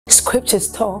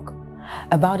Scriptures talk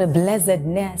about a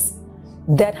blessedness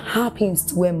that happens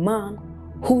to a man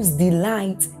whose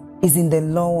delight is in the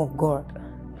law of God.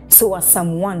 So as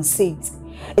Psalm 1 says,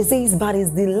 it says, but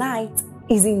his delight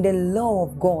is in the law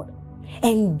of God,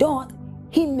 and doth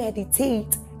he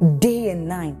meditate day and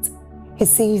night. He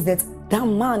says that that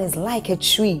man is like a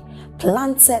tree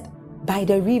planted by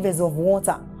the rivers of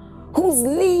water, whose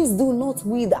leaves do not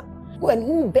wither, and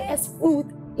who bears fruit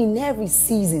in every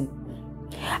season.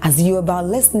 As you're about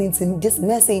listening to this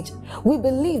message, we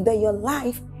believe that your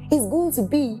life is going to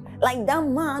be like that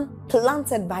man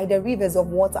planted by the rivers of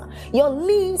water. Your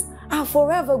leaves are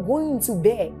forever going to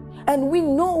bear. And we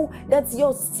know that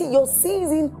your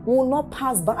season will not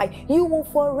pass by. You will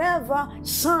forever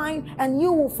shine and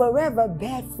you will forever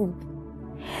bear fruit.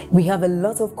 We have a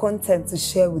lot of content to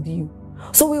share with you.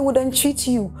 So we would entreat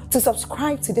you to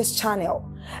subscribe to this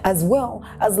channel, as well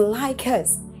as like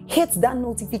us. Hit that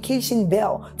notification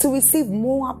bell to receive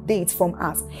more updates from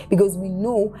us, because we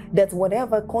know that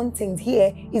whatever content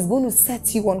here is going to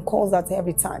set you on course at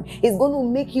every time. It's going to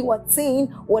make you attain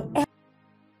whatever.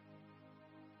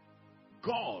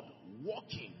 God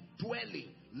walking, dwelling,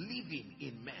 living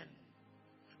in men.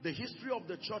 The history of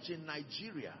the church in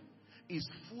Nigeria is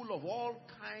full of all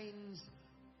kinds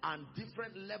and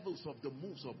different levels of the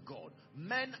moves of God.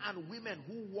 Men and women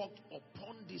who walked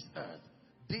upon this earth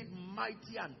did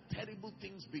mighty and terrible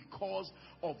things because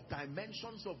of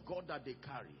dimensions of God that they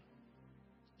carry.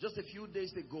 Just a few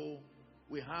days ago,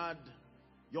 we had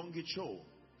Yonggi Cho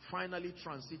finally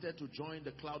transited to join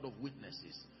the cloud of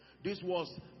witnesses. This was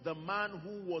the man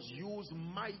who was used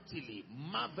mightily,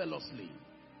 marvelously.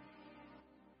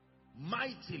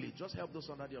 Mightily. Just help those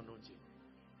under the anointing.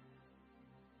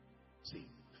 See,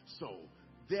 so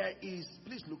there is,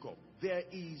 please look up, there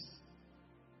is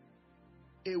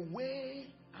a way,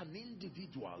 an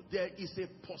individual, there is a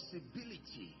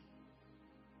possibility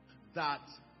that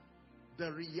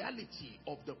the reality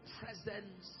of the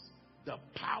presence, the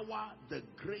power, the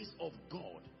grace of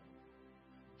God,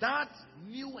 that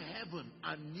new heaven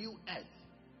and new earth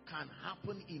can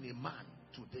happen in a man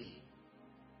today.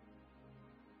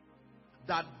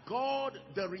 That God,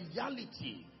 the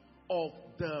reality of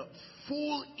the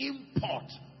full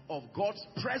import of God's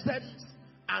presence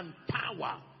and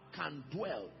power can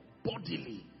dwell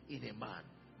bodily in a man.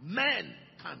 Men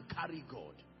can carry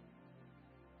God.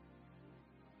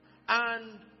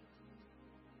 And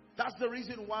that's the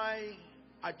reason why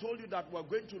I told you that we're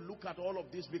going to look at all of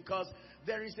this, because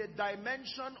there is a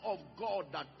dimension of God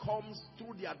that comes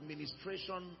through the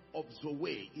administration of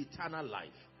Zoe, eternal life.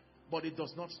 But it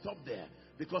does not stop there,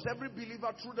 because every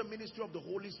believer through the ministry of the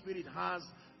Holy Spirit has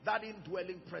that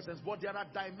indwelling presence. But there are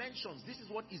dimensions. This is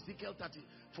what Ezekiel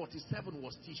 47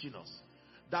 was teaching us.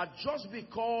 That just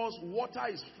because water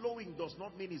is flowing does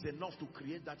not mean it's enough to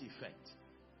create that effect.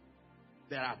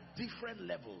 There are different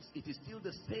levels. It is still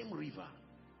the same river,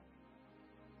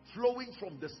 flowing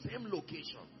from the same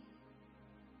location.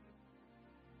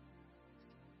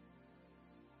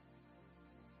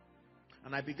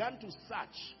 And I began to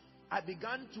search. I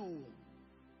began to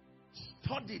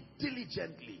study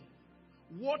diligently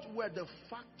what were the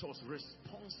factors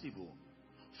responsible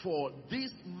for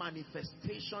this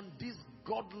manifestation, this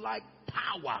godlike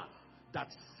power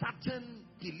that certain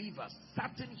believers,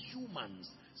 certain humans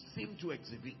seem to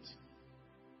exhibit.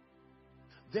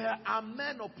 There are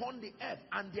men upon the earth,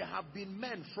 and there have been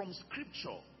men from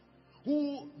scripture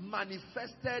who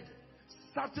manifested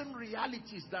certain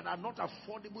realities that are not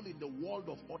affordable in the world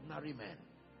of ordinary men.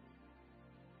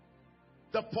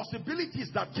 The possibilities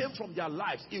that came from their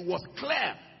lives, it was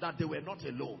clear that they were not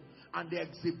alone, and they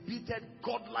exhibited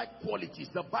godlike qualities.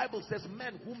 The Bible says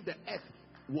men whom the earth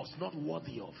was not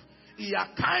worthy of. He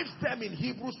archives them in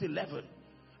Hebrews 11,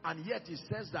 and yet he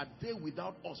says that they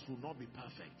without us will not be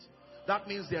perfect. That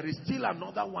means there is still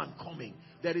another one coming.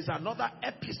 There is another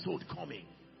episode coming.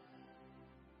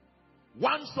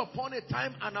 Once upon a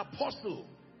time, an apostle,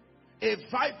 a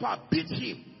viper beat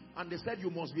him, and they said, you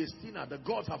must be a sinner. The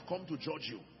gods have come to judge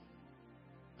you.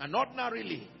 And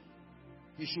ordinarily,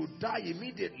 he should die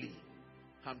immediately.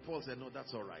 And Paul said, no,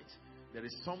 that's all right. There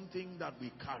is something that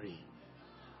we carry.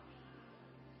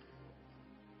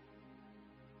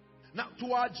 Now,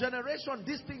 to our generation,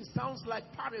 this thing sounds like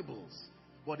parables,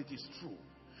 but it is true.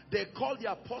 They called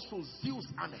the apostles Zeus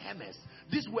and Hermes.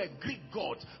 These were Greek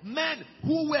gods. Men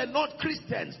who were not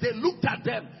Christians. They looked at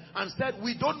them and said,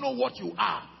 we don't know what you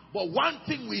are. But one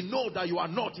thing we know that you are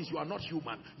not is you are not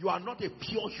human. You are not a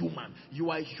pure human. You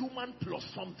are a human plus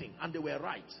something. And they were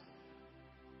right.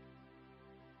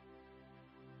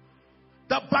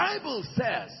 The Bible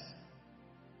says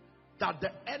that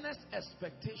the earnest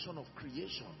expectation of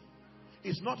creation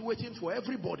It's not waiting for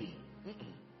everybody.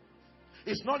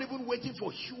 It's not even waiting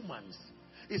for humans.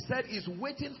 It said it's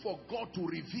waiting for God to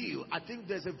reveal. I think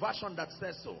there's a version that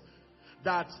says so.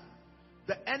 That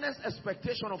the earnest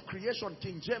expectation of creation,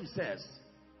 King James says,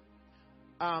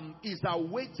 is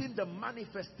awaiting the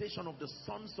manifestation of the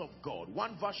sons of God.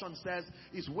 One version says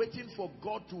is waiting for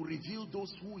God to reveal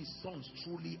those who his sons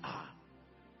truly are.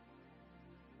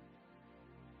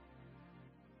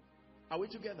 Are we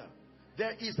together?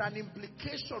 There is an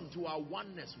implication to our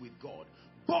oneness with God.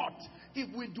 But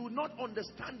if we do not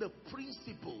understand the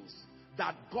principles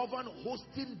that govern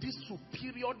hosting these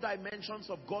superior dimensions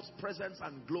of God's presence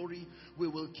and glory, we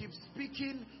will keep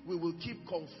speaking, we will keep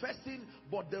confessing,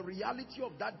 but the reality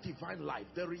of that divine life,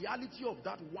 the reality of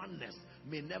that oneness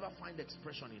may never find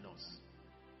expression in us.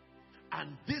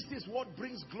 And this is what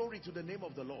brings glory to the name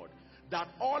of the Lord. That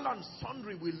all and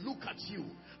sundry will look at you,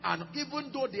 and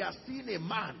even though they are seeing a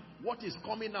man, what is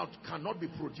coming out cannot be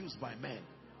produced by men.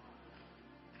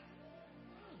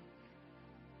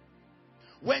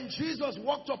 When Jesus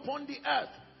walked upon the earth,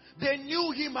 they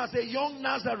knew him as a young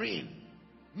Nazarene,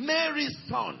 Mary's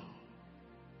son,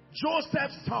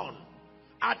 Joseph's son.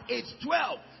 At age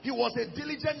 12, he was a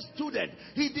diligent student.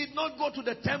 He did not go to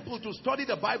the temple to study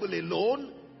the Bible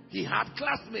alone. He had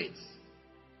classmates.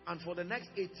 And for the next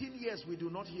 18 years, we do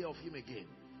not hear of him again.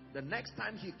 The next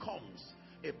time he comes,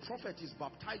 a prophet is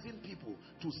baptizing people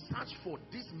to search for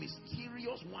this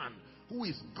mysterious one who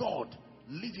is God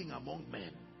living among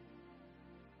men.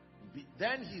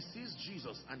 Then he sees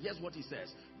Jesus, and here's what he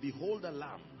says: behold the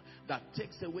Lamb that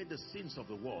takes away the sins of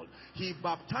the world. He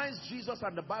baptized Jesus,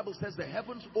 and the Bible says the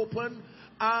heavens opened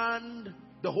and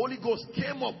the Holy Ghost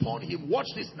came upon him. Watch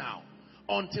this now.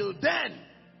 Until then,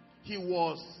 he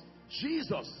was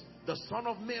Jesus, the Son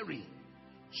of Mary.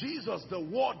 Jesus, the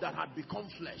Word that had become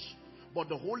flesh. But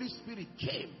the Holy Spirit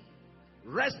came,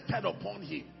 rested upon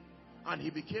him, and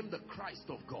he became the Christ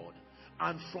of God.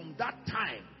 And from that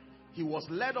time, he was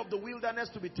led of the wilderness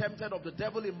to be tempted of the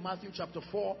devil in Matthew chapter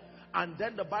 4. And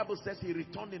then the Bible says he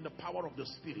returned in the power of the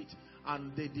Spirit.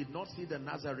 And they did not see the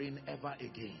Nazarene ever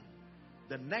again.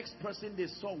 The next person they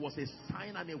saw was a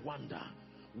sign and a wonder.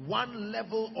 One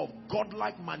level of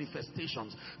godlike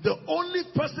manifestations. The only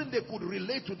person they could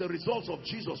relate to the results of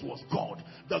Jesus was God.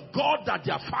 The God that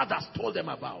their fathers told them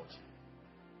about.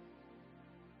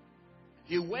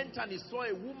 He went and he saw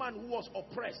a woman who was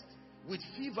oppressed with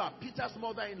fever, Peter's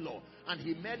mother-in-law, and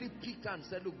he merely picked her and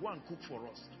said, look, go and cook for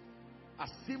us. As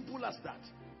simple as that.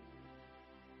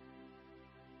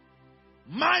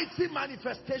 Mighty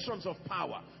manifestations of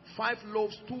power. 5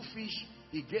 loaves, 2 fish.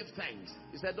 He gave thanks.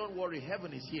 He said, don't worry,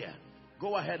 heaven is here.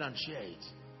 Go ahead and share it.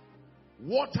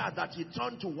 Water that he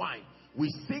turned to wine.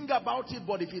 We sing about it,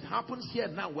 but if it happens here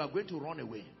now, we are going to run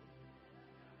away.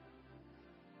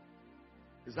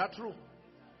 Is that true?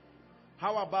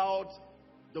 How about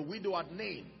the widow at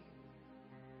Nain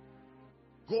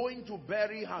going to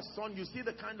bury her son? You see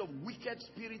the kind of wicked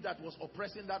spirit that was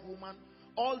oppressing that woman.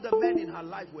 All the men in her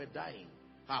life were dying.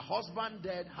 Her husband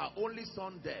dead, her only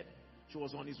son dead. She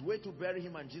was on his way to bury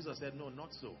him, and Jesus said, no, not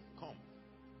so. Come.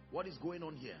 What is going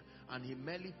on here? And he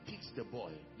merely picks the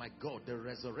boy. My God, the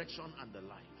resurrection and the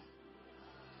life.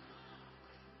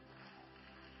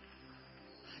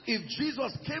 If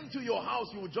Jesus came to your house,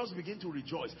 you would just begin to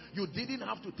rejoice. You didn't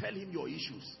have to tell him your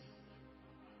issues.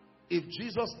 If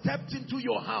Jesus stepped into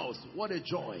your house, what a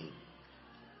joy.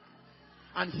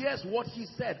 And here's what he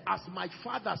said: as my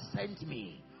Father sent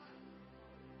me,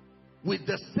 with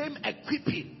the same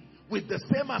equipping, with the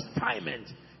same assignment,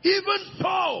 even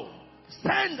so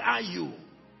send I you.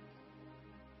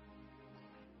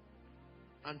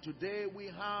 And today we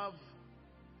have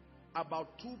about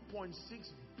 2.6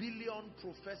 billion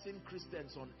professing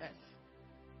Christians on earth,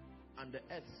 and the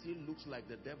earth still looks like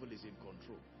the devil is in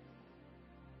control.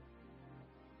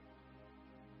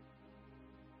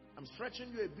 I'm stretching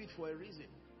you a bit for a reason.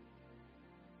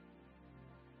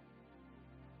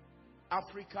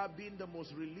 Africa being the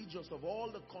most religious of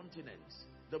all the continents,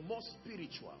 the most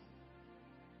spiritual,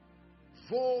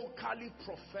 vocally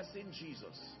professing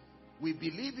Jesus. We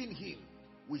believe in him,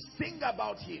 we sing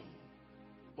about him,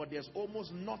 but there's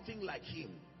almost nothing like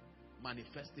him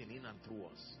manifesting in and through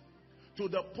us. To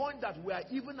the point that we are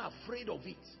even afraid of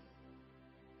it.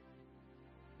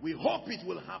 We hope it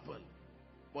will happen,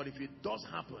 but if it does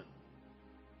happen,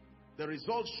 the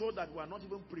results show that we are not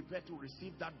even prepared to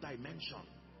receive that dimension,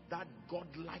 that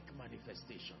godlike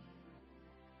manifestation.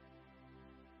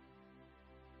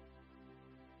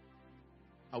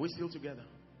 Are we still together?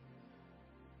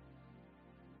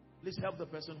 Please help the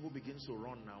person who begins to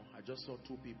run now. I just saw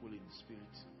 2 people in the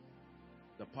spirit.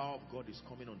 The power of God is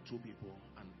coming on 2 people,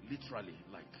 and literally,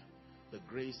 like, the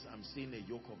grace, I'm seeing a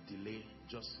yoke of delay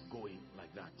just going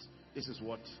like that. This is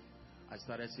what I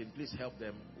started saying. Please help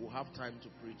them. We'll have time to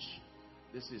preach.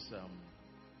 This is,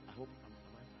 I hope, am I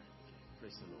fine? Okay.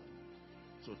 Praise the Lord.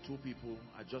 So 2 people,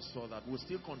 I just saw that. We'll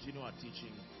still continue our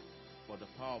teaching for the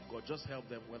power of God. Just help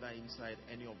them, whether inside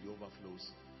any of the overflows.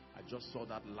 I just saw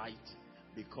that light,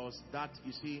 because that,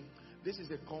 you see, this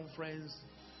is a conference.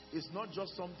 It's not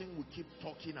just something we keep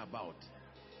talking about.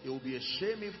 It will be a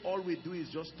shame if all we do is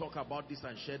just talk about this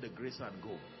and share the grace and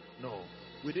go. No,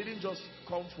 we didn't just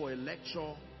come for a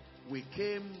lecture. We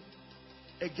came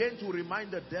again to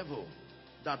remind the devil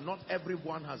that not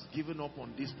everyone has given up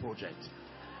on this project.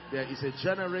 There is a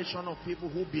generation of people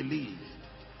who believe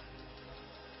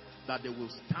that they will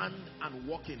stand and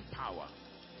walk in power.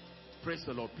 Praise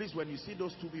the Lord. Please, when you see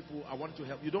those 2 people, I want to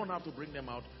help. You don't have to bring them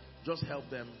out. Just help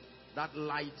them. That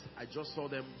light, I just saw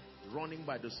them running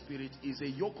by the Spirit, is a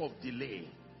yoke of delay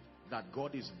that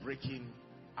God is breaking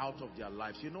out of their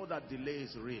lives. You know that delay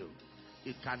is real.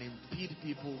 It can impede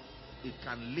people. It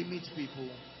can limit people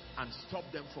and stop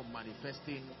them from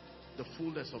manifesting the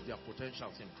fullness of their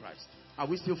potentials in Christ. Are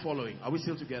we still following? Are we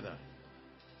still together?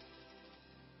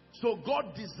 So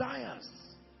God desires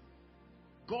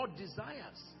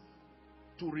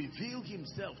to reveal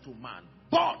himself to man,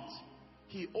 but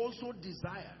he also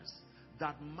desires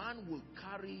that man will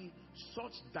carry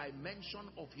such dimension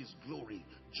of his glory.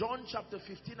 John chapter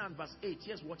 15 and verse 8,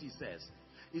 here's what he says.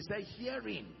 He said,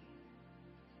 herein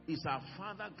is our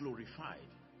Father glorified.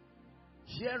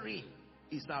 Herein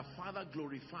is our Father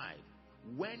glorified,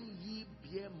 when ye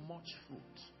bear much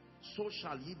fruit, so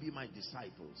shall ye be my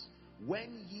disciples.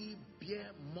 When ye bear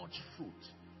much fruit,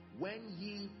 when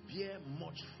ye bear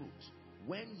much fruit,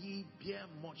 when ye bear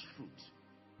much fruit.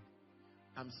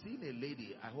 I'm seeing a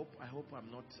lady, I hope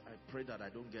I'm not, I pray that I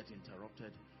don't get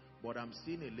interrupted, but I'm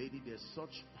seeing a lady, there's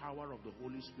such power of the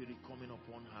Holy Spirit coming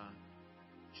upon her.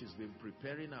 She's been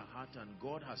preparing her heart, and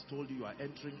God has told you are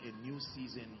entering a new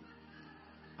season,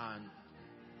 and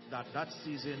that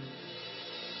season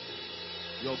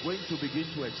you're going to begin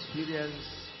to experience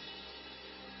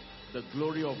the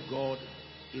glory of God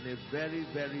in a very,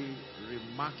 very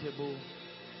remarkable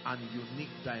and unique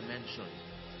dimension.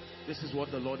 This is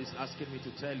what the Lord is asking me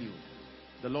to tell you.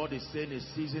 The Lord is saying a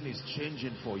season is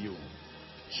changing for you.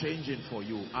 Changing for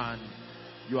you. And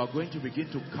you are going to begin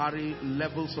to carry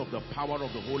levels of the power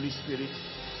of the Holy Spirit.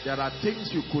 There are things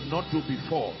you could not do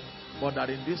before, but that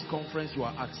in this conference you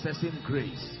are accessing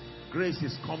grace. Grace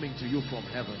is coming to you from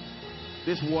heaven.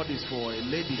 This word is for a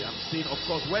lady. I'm saying, of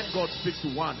course, when God speaks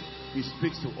to one, he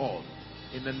speaks to all.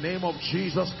 In the name of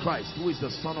Jesus Christ, who is the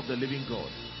Son of the living God.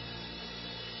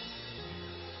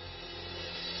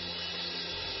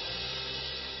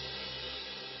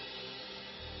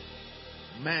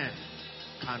 Man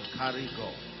can carry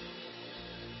God.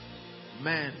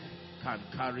 Man can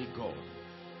carry God.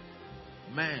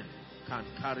 Man can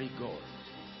carry God.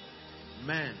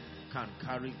 Man can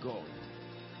carry God.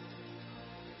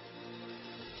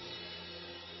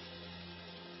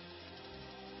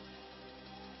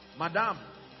 Madam,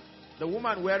 the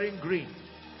woman wearing green,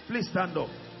 please stand up.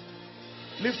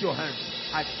 Lift your hands.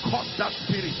 I curse that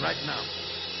spirit right now.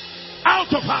 Out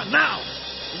of her now.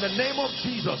 In the name of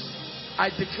Jesus. I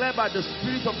declare by the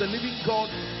Spirit of the living God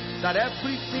that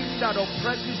everything that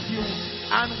oppresses you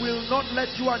and will not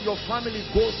let you and your family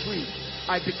go free,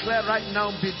 I declare right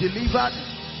now, be delivered,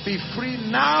 be free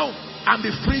now, and be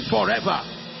free forever.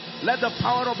 Let the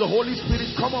power of the Holy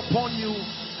Spirit come upon you,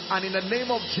 and in the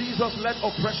name of Jesus, let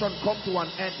oppression come to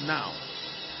an end now.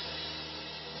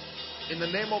 In the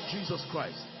name of Jesus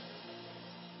Christ.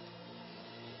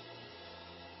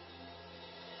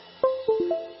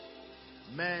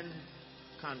 Men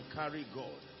can carry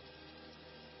God.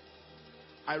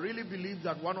 I really believe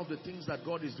that one of the things that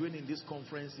God is doing in this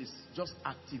conference is just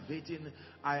activating.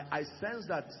 I sense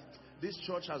that this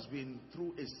church has been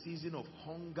through a season of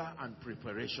hunger and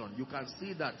preparation. You can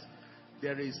see that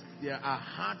there are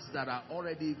hearts that are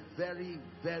already very,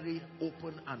 very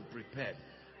open and prepared.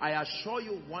 I assure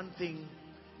you one thing,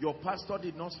 your pastor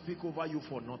did not speak over you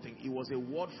for nothing. It was a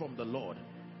word from the Lord.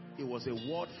 It was a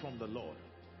word from the Lord.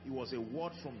 It was a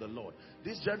word from the Lord.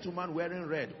 This gentleman wearing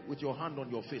red with your hand on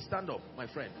your face, stand up, my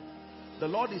friend. The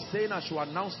Lord is saying, I should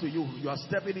announce to you, you are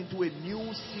stepping into a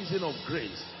new season of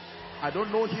grace. I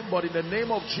don't know him, but in the name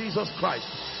of Jesus Christ,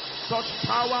 such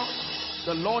power,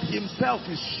 the Lord himself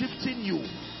is shifting you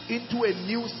into a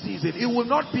new season. It will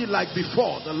not be like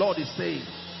before. The Lord is saying,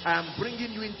 I am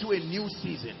bringing you into a new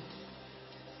season.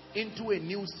 Into a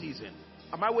new season.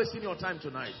 Am I wasting your time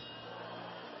tonight?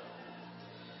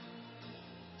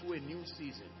 To a new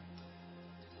season.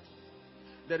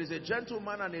 There is a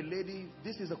gentleman and a lady.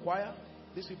 This is a choir.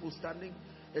 These people standing.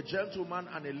 A gentleman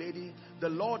and a lady. The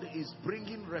Lord is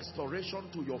bringing restoration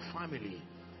to your family.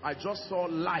 I just saw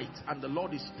light and the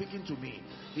Lord is speaking to me.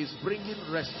 He's bringing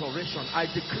restoration. I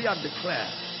decree and declare,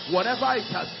 whatever it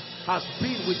has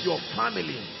been with your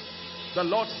family, the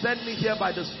Lord sent me here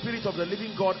by the Spirit of the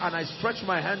living God, and I stretch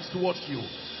my hands towards you.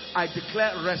 I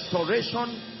declare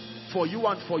restoration for you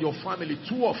and for your family.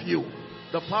 Two of you.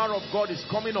 The power of God is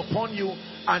coming upon you,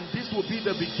 and this will be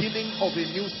the beginning of a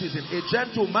new season. A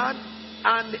gentleman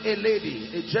and a lady.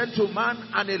 A gentleman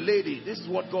and a lady. This is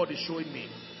what God is showing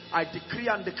me. I decree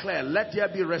and declare, let there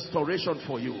be restoration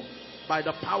for you by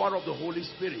the power of the Holy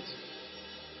Spirit.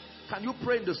 Can you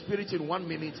pray in the Spirit in 1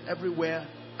 minute, everywhere,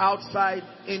 outside,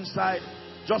 inside?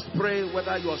 Just pray.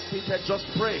 Whether you are seated, just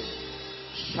pray.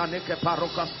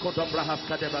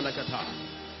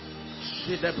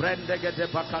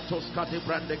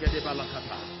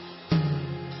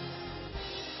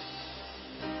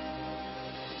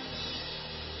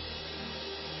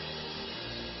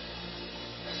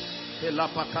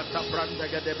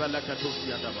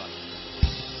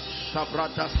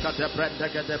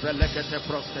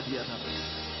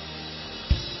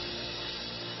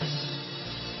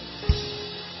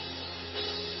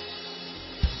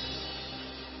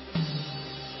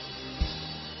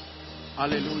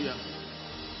 Hallelujah.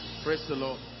 Praise the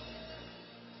Lord.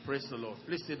 Praise the Lord.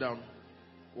 Please sit down.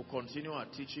 We'll continue our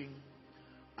teaching.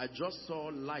 I just saw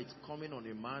light coming on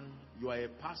a man. You are a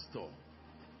pastor.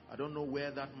 I don't know where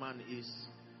that man is,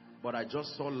 but I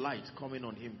just saw light coming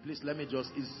on him. Please let me just,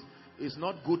 it's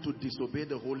not good to disobey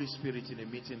the Holy Spirit in a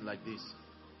meeting like this.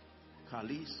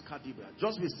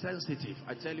 Just be sensitive.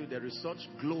 I tell you, there is such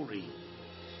glory.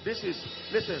 This is,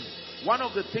 listen, one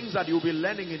of the things that you'll be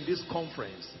learning in this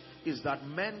conference is that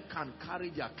men can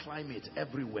carry their climate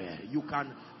everywhere. You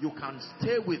can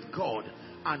stay with God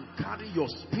and carry your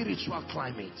spiritual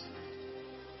climate.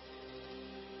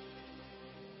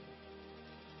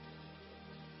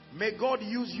 May God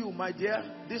use you, my dear.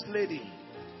 This lady,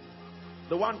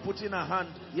 the one putting her hand,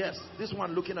 yes, this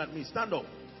one looking at me, stand up.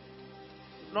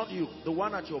 Not you, the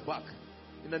one at your back.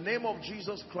 In the name of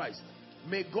Jesus Christ,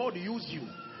 may God use you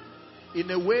in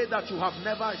a way that you have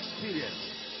never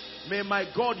experienced. May my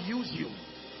God use you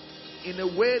in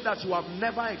a way that you have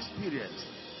never experienced.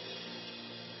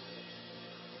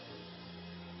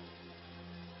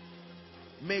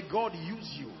 May God use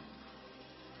you.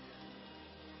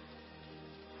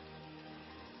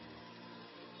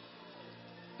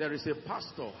 There is a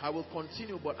pastor. I will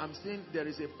continue, but I'm saying there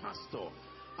is a pastor.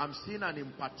 I'm seeing an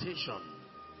impartation.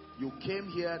 You came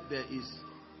here, there is,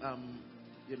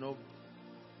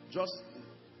 just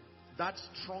that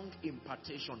strong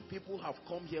impartation. People have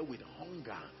come here with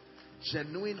hunger,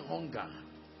 genuine hunger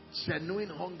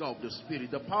of the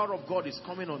Spirit. The power of God is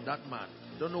coming on that man.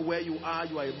 Don't know where you are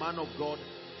a man of God,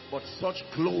 but such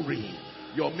glory.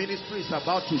 Your ministry is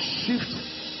about to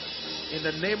shift in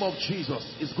the name of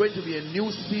Jesus. It's going to be a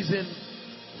new season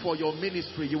for your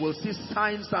ministry. You will see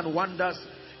signs and wonders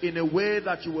in a way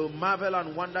that you will marvel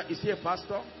and wonder. Is he a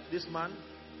pastor? This man?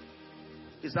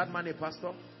 Is that man a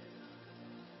pastor?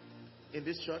 In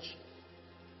this church?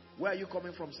 Where are you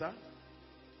coming from, sir?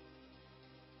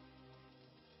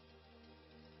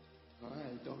 I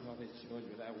don't have a church,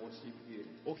 but I worship here.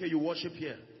 Okay, you worship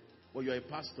here, but you're a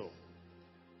pastor.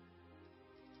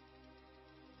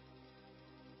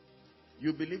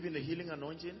 You believe in the healing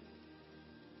anointing?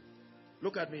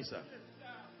 Look at me, sir.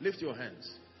 Lift your hands.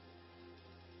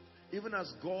 Even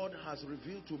as God has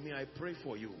revealed to me, I pray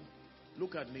for you.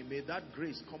 Look at me. May that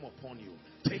grace come upon you.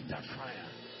 Take that fire.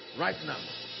 Right now,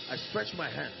 I stretch my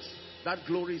hands. That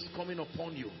glory is coming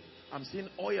upon you. I'm seeing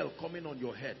oil coming on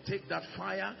your head. Take that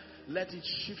fire. Let it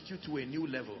shift you to a new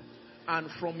level. And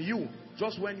from you,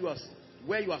 just when you are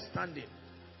where you are standing,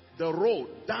 the road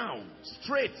down,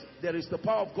 straight, there is the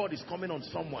power of God is coming on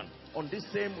someone. On this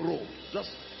same road,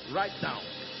 just right down.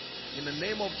 In the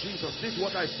name of Jesus, this is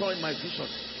what I saw in my vision.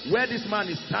 Where this man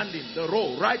is standing, the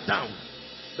road, right down.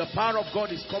 The power of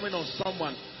God is coming on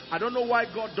someone. I don't know why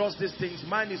God does these things.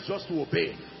 Mine is just to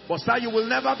obey. But sir, you will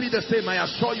never be the same. I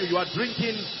assure you, you are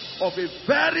drinking of a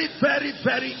very, very,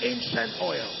 very ancient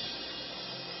oil.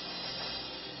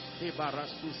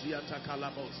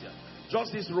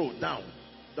 Just this road down.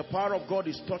 The power of God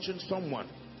is touching someone.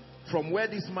 From where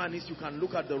this man is, you can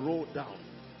look at the road down.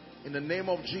 In the name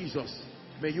of Jesus,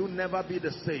 may you never be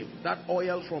the same. That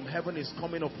oil from heaven is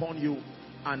coming upon you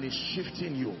and is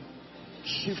shifting you.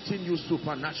 Shifting you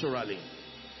supernaturally.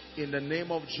 In the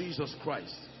name of Jesus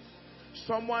Christ.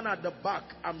 Someone at the back,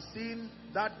 I'm seeing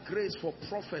that grace for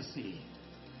prophecy.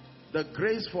 The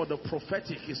grace for the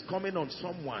prophetic is coming on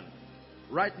someone.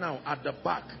 right now at the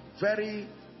back, very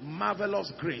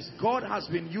marvelous grace. God has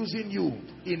been using you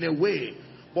in a way,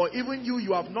 but even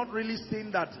you have not really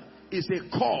seen that it's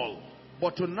a call.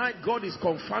 But tonight God is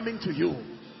confirming to you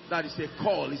that it's a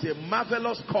call. It's a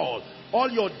marvelous call. All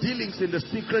your dealings in the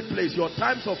secret place, your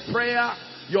times of prayer,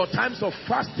 your times of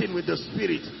fasting with the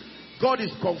Spirit, God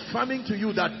is confirming to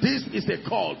you that this is a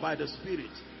call by the Spirit.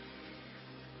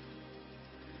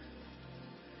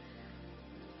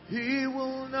 He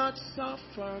will not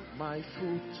suffer my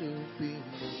foot to be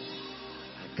moved.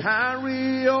 I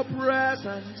carry your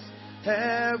presence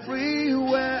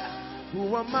everywhere.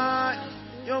 Who am I?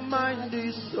 Your mind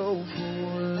is so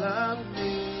full of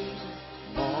me.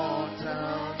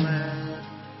 Mortal man,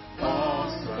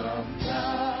 awesome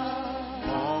God.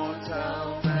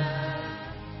 Mortal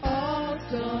man,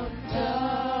 awesome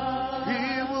God.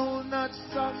 He will not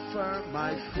suffer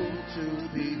my foot to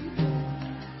be moved.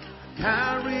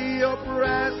 Carry your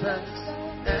presence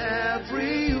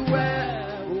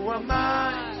everywhere. Who am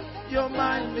I? Your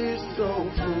mind is so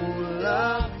full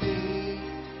of me.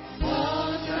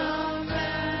 Awesome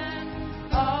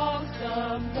man,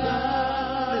 awesome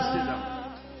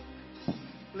God.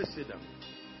 Please sit down.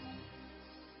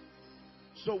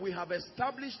 So we have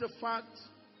established the fact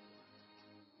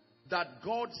that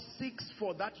God seeks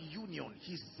for that union.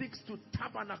 He seeks to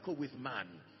tabernacle with man.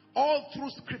 All through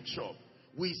scripture,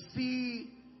 we see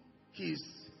his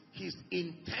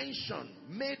intention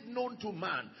made known to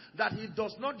man, that he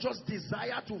does not just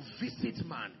desire to visit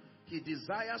man, he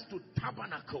desires to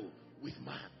tabernacle with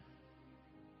man.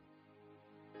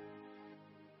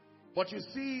 But you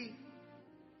see,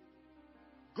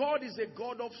 God is a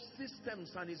God of systems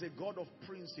and is a God of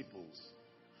principles.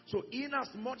 So in as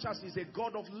much as he's a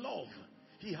God of love,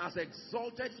 he has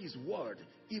exalted his word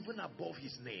even above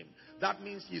his name. That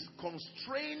means he's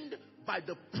constrained by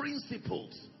the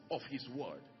principles of his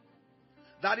word.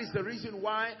 That is the reason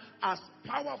why, as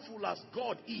powerful as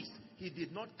God is, he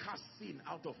did not cast sin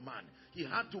out of man. He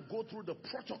had to go through the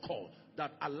protocol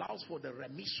that allows for the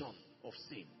remission of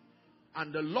sin.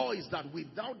 And the law is that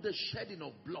without the shedding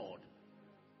of blood,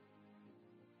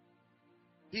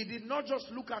 he did not just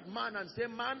look at man and say,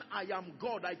 man, I am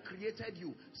God, I created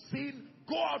you. Sin,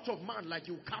 go out of man like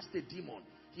you cast a demon.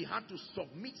 He had to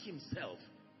submit himself.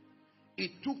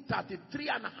 It took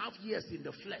 33.5 years in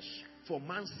the flesh for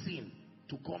man's sin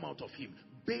to come out of him,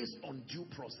 based on due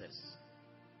process.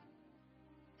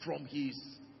 From his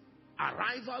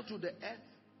arrival to the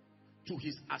earth, to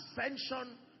his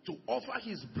ascension, to offer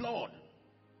his blood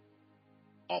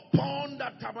upon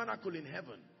that tabernacle in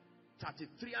heaven.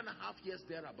 33.5 years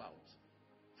thereabout,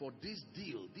 for this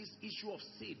deal, this issue of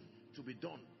sin to be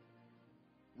done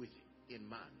in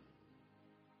man.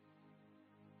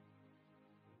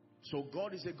 So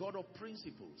God is a God of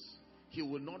principles. He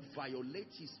will not violate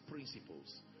his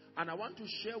principles. And I want to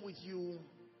share with you,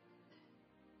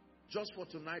 just for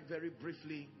tonight, very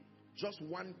briefly, just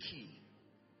one key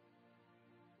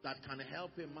that can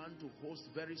help a man to host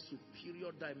very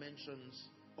superior dimensions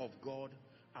of God.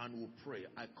 And we'll pray.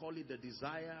 I call it the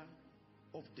desire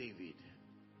of David.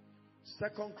 2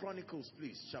 Chronicles,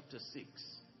 please, chapter 6.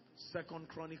 2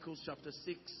 Chronicles, chapter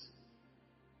 6.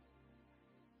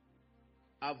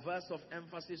 Our verse of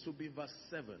emphasis will be verse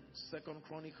 7. 2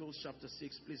 Chronicles, chapter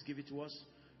 6. Please give it to us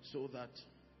so that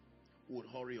we'll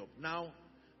hurry up. Now,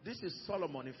 this is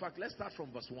Solomon. In fact, let's start from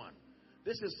verse 1.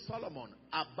 This is Solomon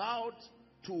about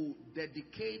to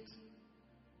dedicate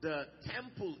the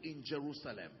temple in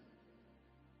Jerusalem.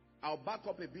 I'll back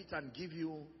up a bit and give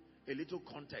you a little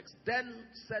context. Then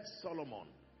said Solomon,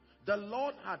 the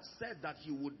Lord had said that he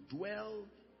would dwell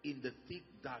in the thick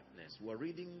darkness. We're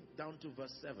reading down to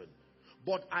verse 7.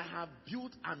 But I have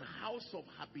built an house of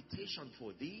habitation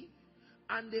for thee,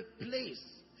 and a place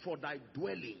for thy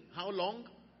dwelling. How long?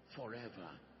 Forever.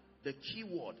 The key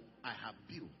word, I have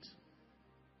built.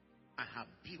 I have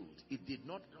built. It did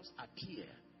not just appear.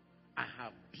 I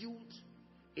have built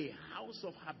a house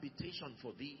of habitation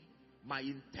for thee. My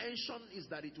intention is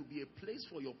that it will be a place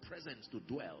for your presence to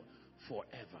dwell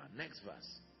forever. Next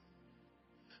verse.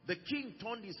 The king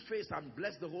turned his face and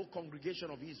blessed the whole congregation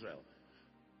of Israel.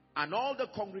 And all the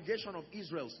congregation of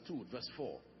Israel stood. Verse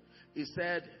 4. He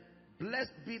said,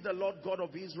 blessed be the Lord God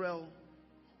of Israel,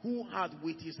 who hath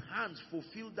with his hands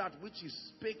fulfilled that which he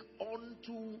spake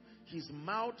unto his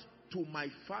mouth to my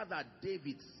father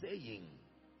David, saying,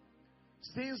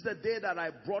 since the day that I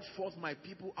brought forth my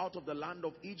people out of the land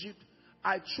of Egypt,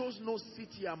 I chose no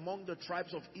city among the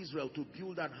tribes of Israel to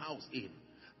build an house in,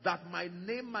 that my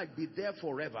name might be there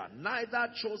forever. Neither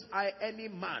chose I any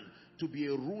man to be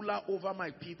a ruler over my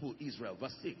people Israel.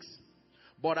 Verse 6.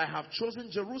 But I have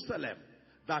chosen Jerusalem,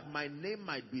 that my name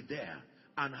might be there,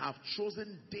 and have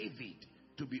chosen David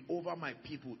to be over my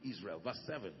people Israel. Verse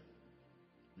 7.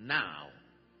 Now,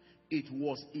 it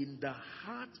was in the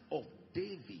heart of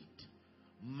David,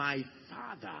 my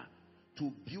father,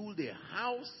 to build a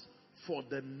house for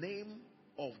the name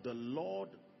of the Lord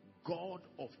God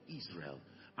of Israel.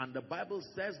 And the Bible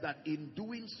says that in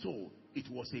doing so, it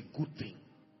was a good thing.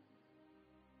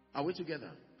 Are we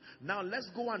together? Now let's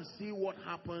go and see what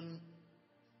happened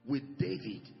with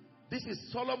David. This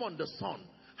is Solomon the son.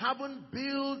 Having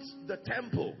built the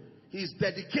temple, he's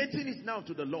dedicating it now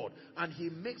to the Lord. And he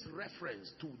makes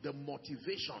reference to the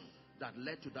motivation that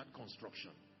led to that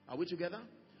construction. Are we together?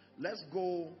 Let's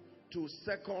go to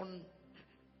Second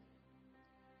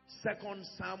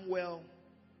Samuel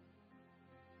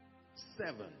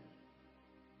 7.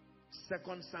 2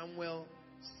 Samuel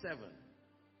 7.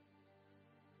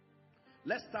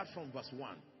 Let's start from verse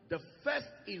 1. The first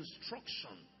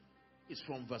instruction is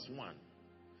from verse 1.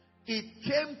 It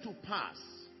came to pass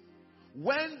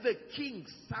when the king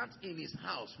sat in his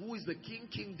house. Who is the king?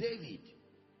 King David.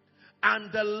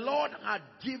 And the Lord had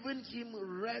given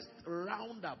him rest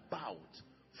round about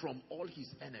from all his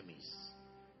enemies.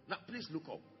 Now please look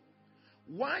up.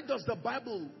 Why does the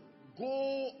Bible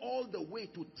go all the way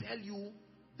to tell you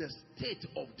the state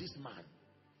of this man?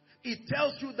 It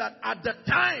tells you that at the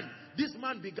time this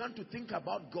man began to think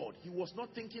about God, he was not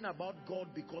thinking about God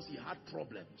because he had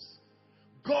problems.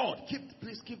 God,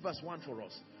 please keep verse 1 for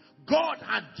us. God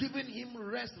had given him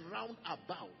rest round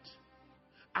about.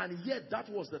 And yet that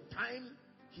was the time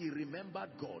he remembered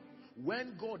God.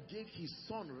 When God gave his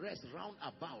son rest round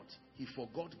about, he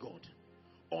forgot God.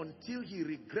 Until he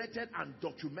regretted and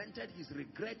documented his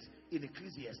regret in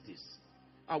Ecclesiastes.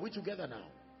 Are we together now?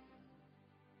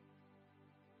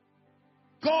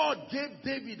 God gave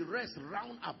David rest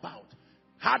round about.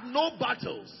 Had no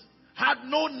battles. Had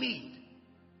no need.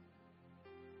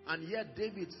 And yet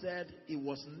David said it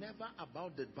was never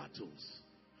about the battles.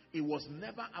 It was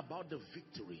never about the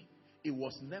victory. It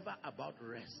was never about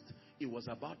rest. It was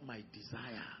about my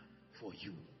desire for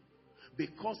you.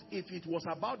 Because if it was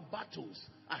about battles,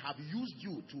 I have used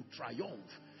you to triumph.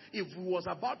 If it was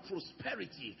about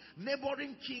prosperity,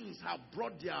 neighboring kings have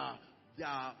brought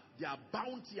their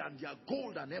bounty and their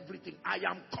gold and everything. I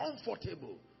am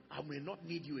comfortable. I may not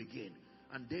need you again.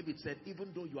 And David said,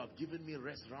 even though you have given me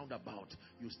rest round about,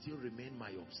 you still remain my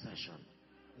obsession.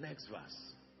 Next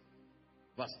verse.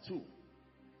 Verse 2.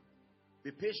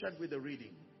 Be patient with the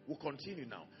reading. We'll continue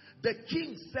now. The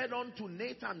king said unto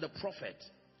Nathan the prophet,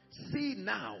 see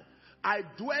now, I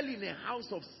dwell in a house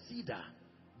of cedar,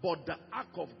 but the ark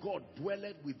of God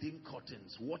dwelleth within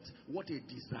curtains. What a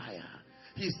desire.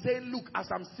 He's saying, look, as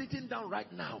I'm sitting down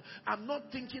right now, I'm not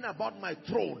thinking about my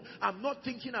throne. I'm not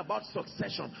thinking about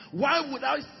succession. Why would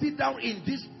I sit down in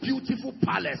this beautiful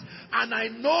palace? And I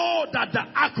know that the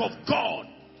ark of God,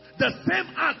 the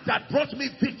same ark that brought me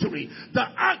victory, the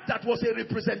ark that was a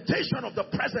representation of the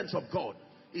presence of God,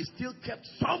 is still kept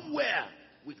somewhere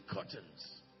with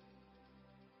curtains.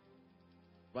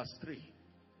 Verse 3.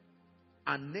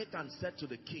 And Nathan said to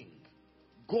the king,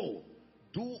 go,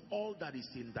 do all that is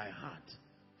in thy heart,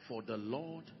 for the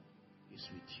Lord is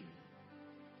with you.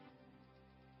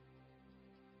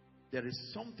 There is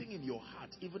something in your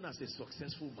heart, even as a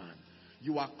successful man.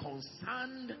 You are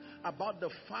concerned about the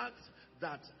fact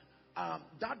that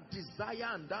that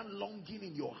desire and that longing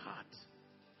in your heart,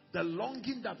 the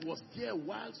longing that was there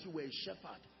whilst you were a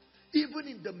shepherd, even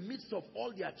in the midst of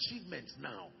all the achievements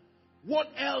now, what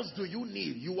else do you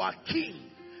need? You are king.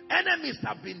 Enemies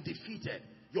have been defeated.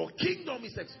 Your kingdom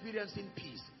is experiencing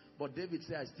peace. But David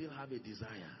said, I still have a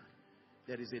desire.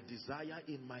 There is a desire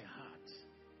in my heart.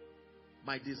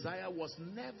 My desire was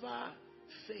never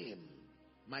fame.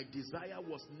 My desire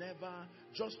was never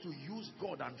just to use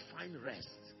God and find rest.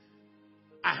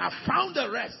 I have found the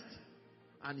rest.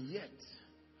 And yet,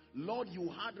 Lord,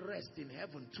 you had rest in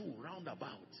heaven too, round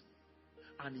about.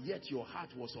 And yet your heart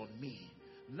was on me.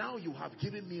 Now you have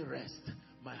given me rest.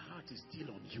 My heart is still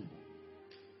on you.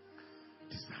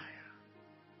 Desire.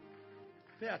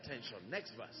 Pay attention.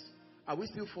 Next verse. Are we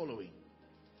still following?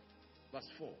 Verse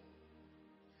 4.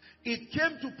 It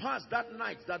came to pass that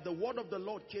night that the word of the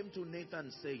Lord came to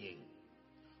Nathan, saying,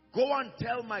 go and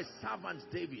tell my servant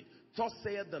David, thus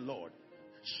saith the Lord,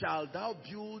 shalt thou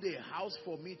build a house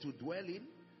for me to dwell in?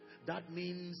 That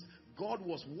means God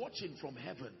was watching from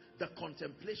heaven the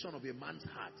contemplation of a man's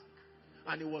heart.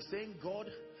 And he was saying,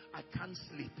 God, I can't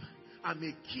sleep. I'm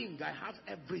a king. I have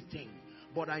everything.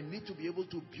 But I need to be able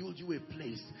to build you a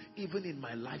place, even in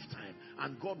my lifetime.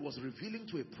 And God was revealing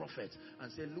to a prophet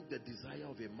and said, look, the desire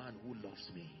of a man who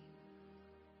loves me.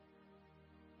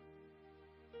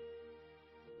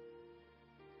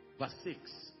 Verse 6.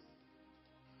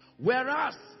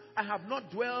 Whereas I have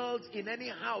not dwelt in any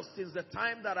house since the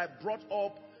time that I brought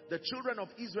up the children of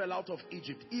Israel out of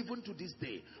Egypt, even to this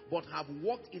day, but have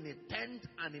walked in a tent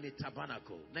and in a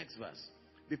tabernacle. Next verse.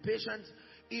 Be patient.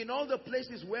 In all the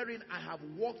places wherein I have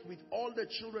walked with all the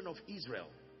children of Israel.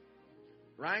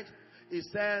 Right? It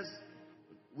says,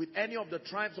 with any of the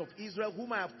tribes of Israel,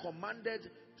 whom I have commanded,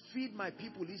 feed my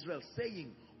people Israel,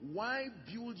 saying, why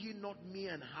build ye not me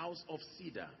an house of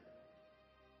cedar?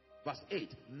 Verse 8.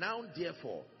 Now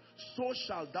therefore, so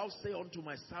shalt thou say unto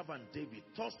my servant David,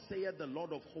 thus saith the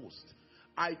Lord of hosts,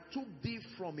 I took thee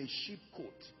from a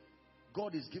sheepcote.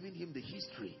 God is giving him the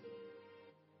history.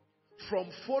 From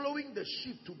following the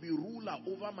sheep to be ruler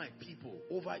over my people,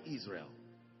 over Israel.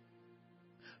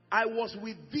 I was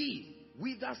with thee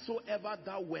whithersoever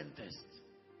thou wentest.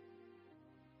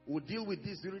 We'll deal with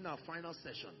this during our final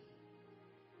session.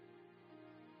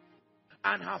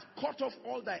 And have cut off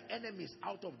all thy enemies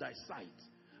out of thy sight,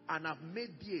 and have made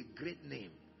thee a great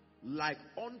name, like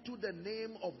unto the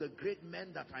name of the great men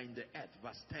that are in the earth.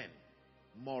 Verse 10.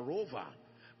 Moreover,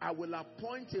 I will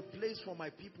appoint a place for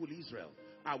my people Israel.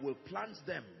 I will plant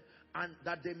them, and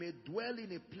that they may dwell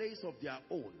in a place of their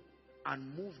own,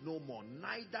 and move no more.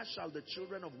 Neither shall the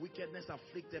children of wickedness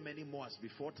afflict them any more as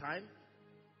before time.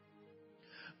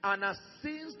 And as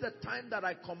since the time that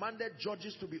I commanded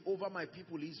judges to be over my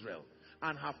people Israel,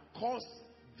 and have caused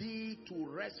thee to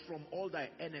rest from all thy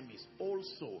enemies,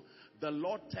 also the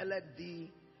Lord telleth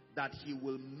thee that he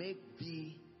will make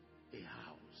thee a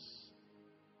house.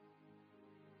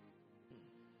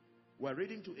 We're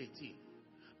reading to 18.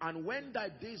 And when thy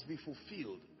days be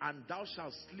fulfilled, and thou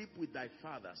shalt sleep with thy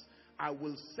fathers, I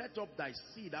will set up thy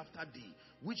seed after thee,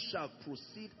 which shall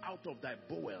proceed out of thy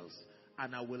bowels,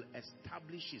 and I will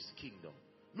establish his kingdom.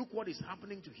 Look what is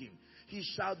happening to him. He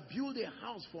shall build a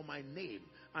house for my name,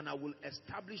 and I will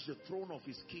establish the throne of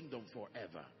his kingdom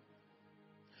forever.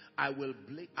 I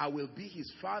will be his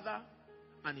father,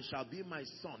 and he shall be my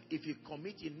son. If he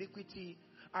commit iniquity,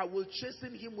 I will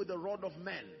chasten him with the rod of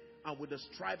men, and with the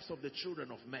stripes of the children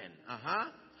of men.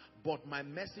 But my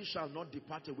mercy shall not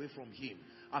depart away from him,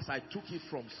 as I took it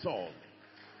from Saul.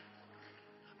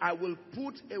 I will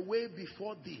put away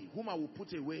before thee. Whom I will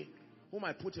put away? Whom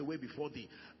I put away before thee.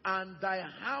 And thy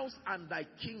house and thy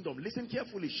kingdom, listen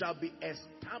carefully, shall be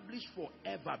established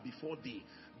forever before thee.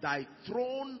 Thy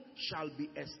throne shall be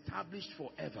established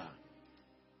forever.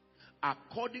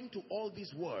 According to all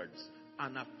these words,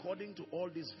 and according to all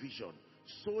this vision,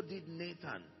 so did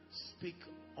Nathan speak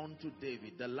unto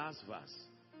David. The last verse.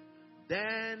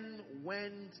 Then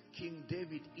went King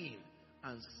David in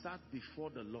and sat before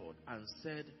the Lord and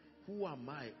said, who am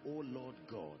I, O Lord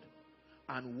God?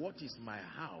 And what is my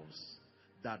house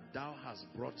that thou hast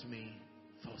brought me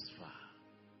thus far?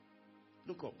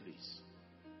 Look up, please.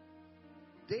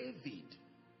 David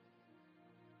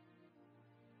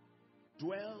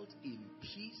dwelt in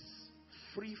peace,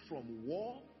 free from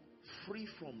war, free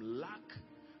from lack,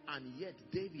 and yet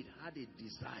David had a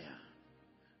desire.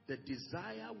 The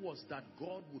desire was that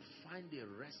God would find a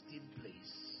resting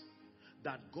place,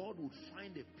 that God would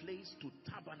find a place to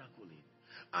tabernacle in.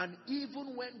 And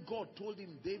even when God told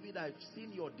him, David, I've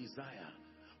seen your desire,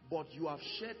 but you have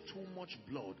shed too much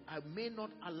blood. I may not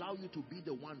allow you to be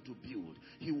the one to build.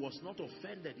 He was not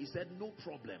offended. He said, no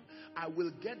problem. I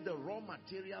will get the raw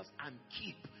materials and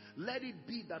keep. Let it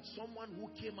be that someone who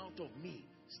came out of me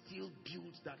still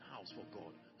builds that house for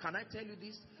God. Can I tell you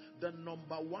this? The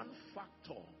number one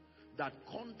factor that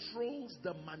controls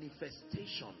the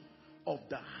manifestation of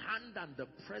the hand and the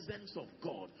presence of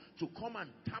God to come and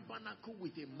tabernacle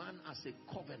with a man as a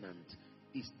covenant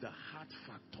is the heart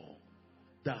factor.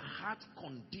 The heart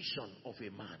condition of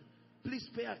a man. Please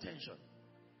pay attention.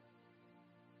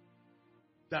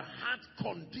 The heart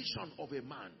condition of a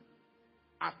man,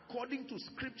 according to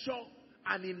scripture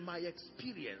and in my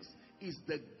experience, is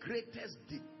the greatest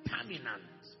determinant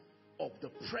of the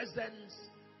presence,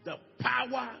 the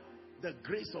power, the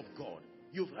grace of God.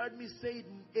 You've heard me say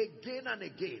it again and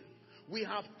again. We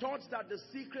have taught that the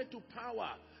secret to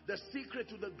power, the secret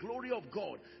to the glory of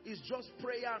God is just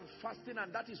prayer and fasting,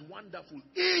 and that is wonderful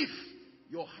if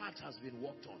your heart has been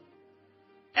worked on.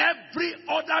 Every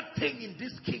other thing in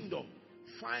this kingdom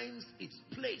finds its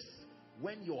place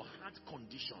when your heart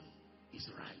condition is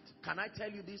right. Can I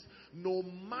tell you this? No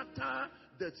matter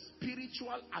the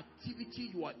spiritual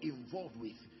activity you are involved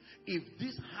with, if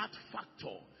this heart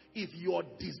factor, if your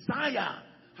desire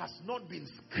has not been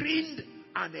screened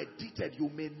and edited, you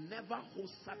may never hold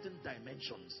certain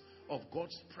dimensions of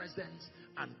God's presence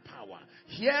and power.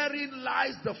 Herein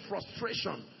lies the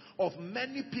frustration of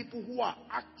many people who are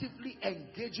actively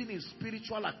engaging in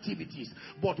spiritual activities,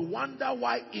 but wonder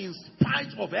why, in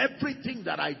spite of everything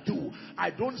that I do, I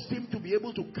don't seem to be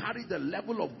able to carry the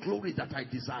level of glory that I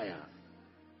desire.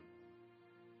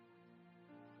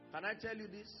 Can I tell you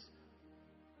this?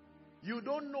 You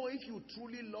don't know if you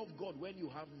truly love God when you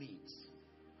have needs.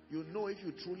 You know if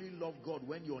you truly love God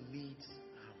when your needs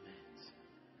are met.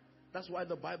 That's why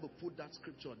the Bible put that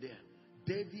scripture there.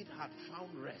 David had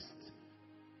found rest.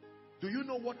 Do you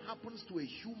know what happens to a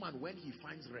human when he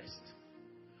finds rest?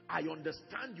 I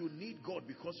understand you need God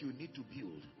because you need to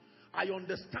build. I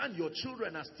understand your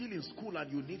children are still in school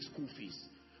and you need school fees.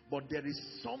 But there is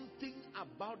something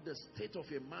about the state of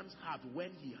a man's heart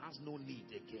when he has no need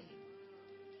again.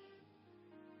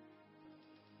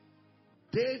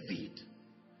 David,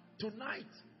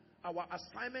 tonight, our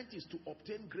assignment is to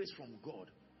obtain grace from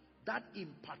God. That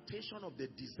impartation of the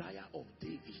desire of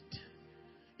David,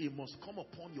 it must come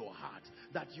upon your heart,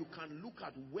 that you can look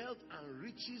at wealth and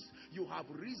riches. You have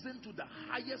risen to the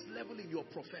highest level in your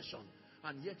profession,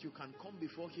 and yet you can come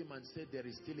before him and say, there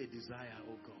is still a desire,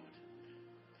 oh God.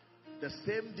 The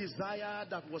same desire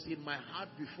that was in my heart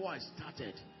before I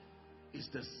started is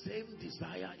the same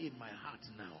desire in my heart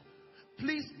now.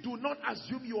 Please do not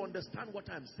assume you understand what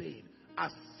I'm saying.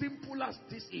 As simple as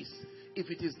this is,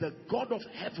 if it is the God of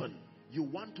heaven you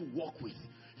want to walk with,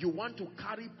 you want to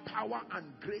carry power and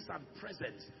grace and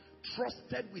presence,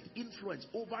 trusted with influence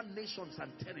over nations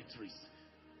and territories,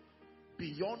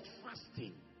 beyond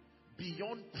fasting,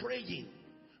 beyond praying,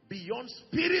 beyond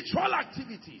spiritual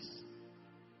activities,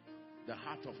 the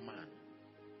heart of man.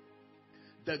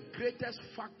 The greatest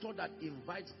factor that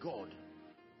invites God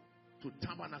to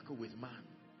tabernacle with man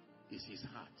is his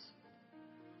heart.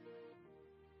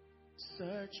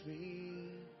 Search me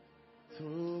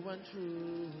through and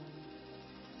through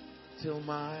till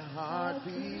my heart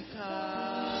becomes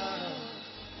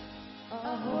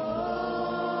a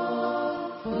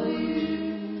home for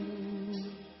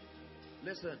you.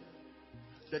 Listen,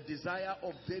 the desire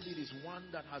of David is one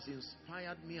that has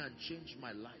inspired me and changed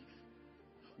my life.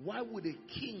 Why would a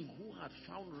king who had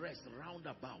found rest round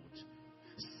about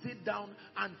sit down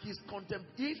and his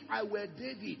if I were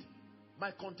David,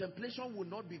 my contemplation would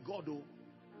not be God, oh.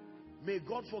 May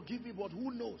God forgive me, but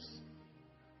who knows?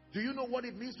 Do you know what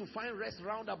it means to find rest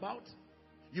round about?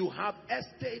 You have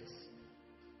estates,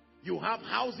 you have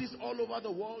houses all over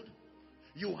the world,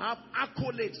 you have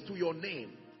accolades to your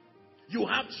name, you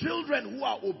have children who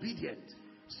are obedient,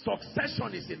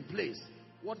 succession is in place.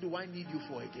 What do I need you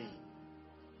for again?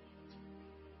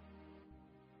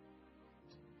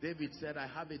 David said, I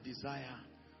have a desire.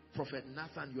 Prophet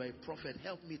Nathan, you are a prophet.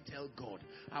 Help me tell God,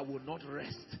 I will not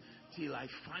rest till I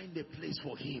find a place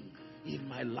for him in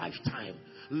my lifetime.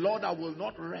 Lord, I will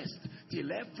not rest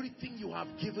till everything you have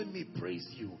given me praise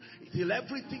you. Till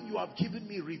everything you have given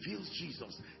me reveals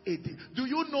Jesus. Do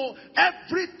you know,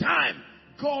 every time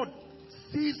God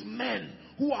sees men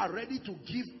who are ready to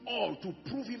give all to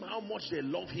prove him how much they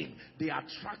love him, they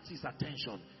attract his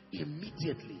attention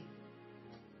immediately.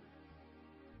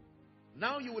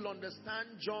 Now you will understand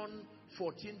John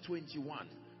 14:21.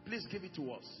 Please give it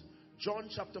to us. John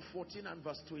chapter 14 and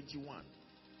verse 21.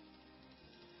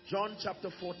 John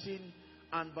chapter 14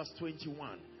 and verse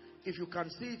 21. If you can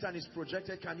see it and it's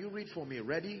projected, can you read for me?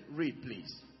 Ready? Read,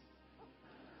 please.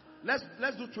 Let's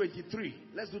do 23.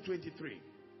 Let's do 23.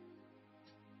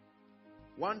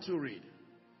 1, 2, read.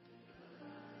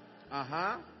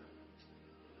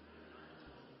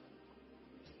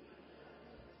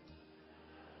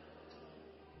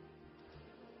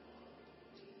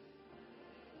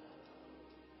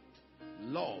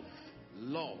 Love,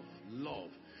 love, love.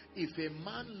 If a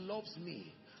man loves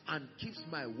me and keeps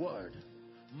my word,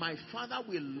 my Father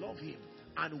will love him,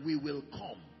 and we will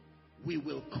come. We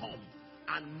will come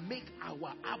and make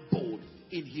our abode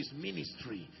in his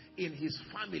ministry, in his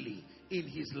family, in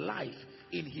his life,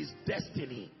 in his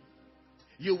destiny.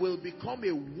 You will become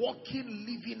a walking,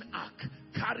 living ark,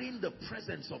 carrying the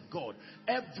presence of God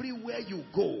everywhere you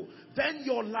go. Then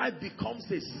your life becomes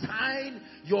a sign.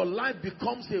 Your life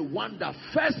becomes a wonder,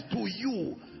 first to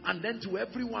you and then to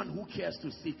everyone who cares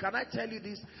to see. Can I tell you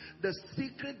this? The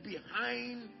secret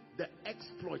behind the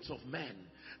exploits of men,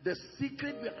 the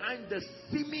secret behind the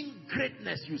seeming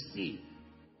greatness you see,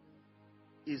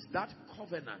 is that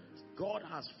covenant. God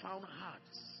has found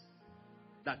hearts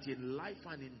that in life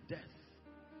and in death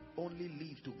only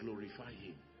live to glorify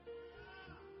him.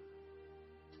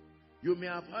 You may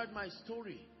have heard my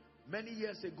story. Many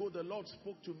years ago, the Lord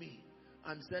spoke to me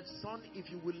and said, son,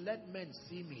 if you will let men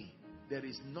see me, there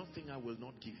is nothing I will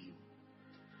not give you.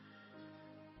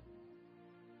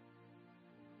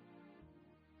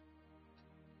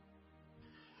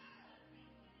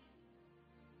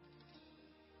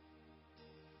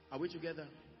 Are we together?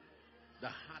 The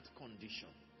heart condition.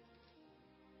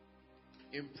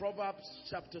 In Proverbs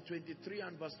chapter 23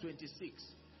 and verse 26,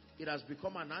 it has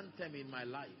become an anthem in my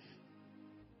life.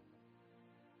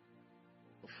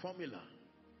 A formula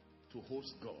to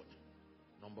host God.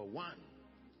 Number one,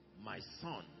 my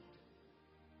son.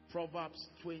 Proverbs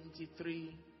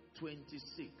 23,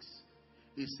 26.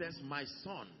 It says, my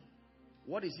son.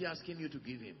 What is he asking you to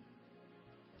give him?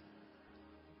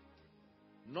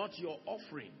 Not your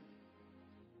offering.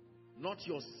 Not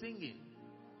your singing.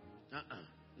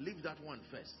 Leave that one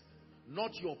first.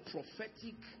 Not your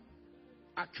prophetic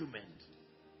acumen.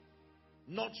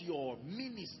 Not your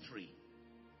ministry.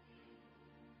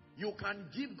 You can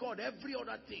give God every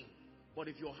other thing, but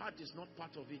if your heart is not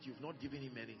part of it, you've not given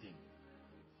him anything.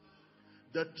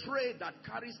 The tray that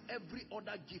carries every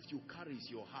other gift you carry is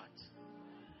your heart.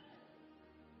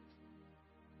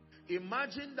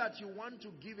 Imagine that you want to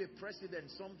give a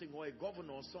president something or a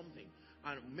governor or something,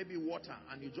 and maybe water,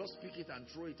 and you just pick it and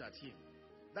throw it at him.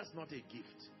 That's not a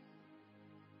gift.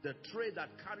 The tray that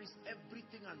carries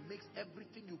everything and makes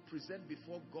everything you present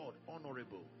before God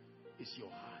honorable is your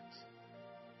heart.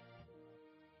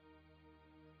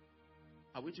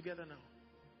 Are we together now?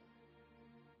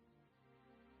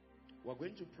 We're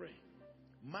going to pray.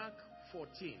 Mark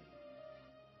 14.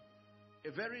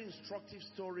 A very instructive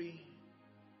story.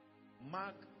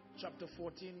 Mark chapter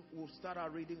 14. We'll start our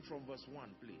reading from verse 1,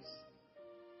 please.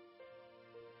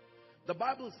 The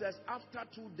Bible says, after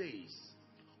 2 days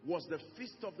was the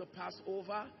feast of the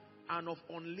Passover and of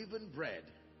unleavened bread.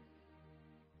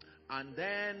 And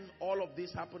then all of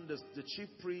this happened. The chief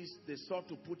priests, they sought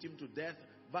to put him to death.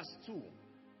 Verse 2.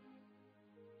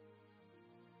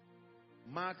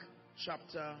 Mark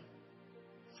chapter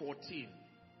 14.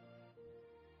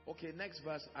 Okay, next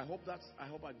verse. I hope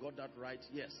I got that right.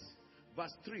 Yes.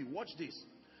 Verse 3. Watch this.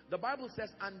 The Bible says,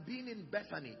 and being in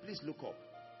Bethany, please look up.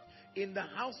 In the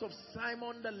house of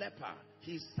Simon the leper,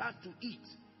 he sat to eat,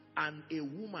 and a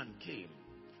woman came.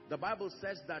 The Bible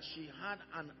says that she had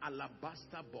an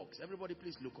alabaster box. Everybody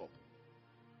please look up.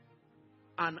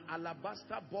 An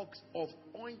alabaster box of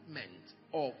ointment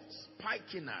of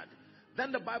spikenard.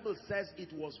 Then the Bible says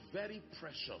it was very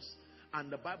precious. And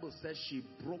the Bible says she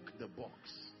broke the box.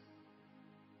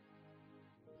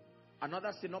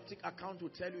 Another synoptic account will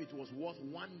tell you it was worth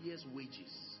 1 year's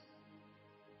wages.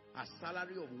 A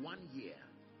salary of 1 year.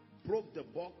 Broke the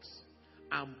box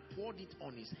and poured it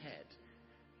on his head.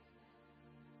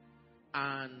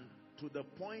 And to the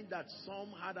point that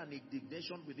some had an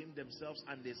indignation within themselves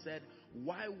and they said,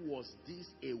 why was this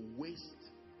a waste?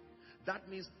 That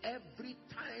means every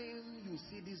time you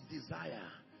see this desire,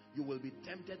 you will be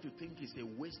tempted to think it's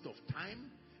a waste of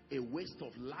time, a waste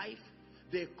of life.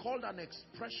 They called an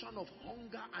expression of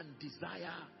hunger and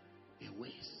desire a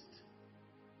waste.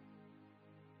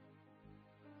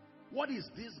 What is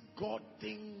this God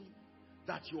thing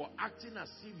that you are acting as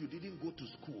if you didn't go to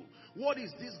school? What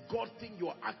is this God thing you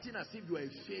are acting as if you are a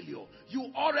failure?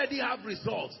 You already have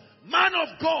results. Man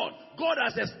of God, God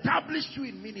has established you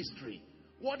in ministry.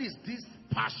 What is this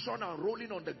passion and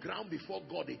rolling on the ground before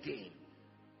God again?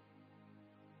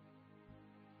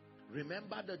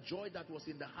 Remember the joy that was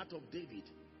in the heart of David.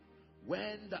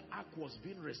 When the ark was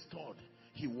being restored,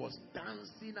 he was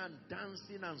dancing and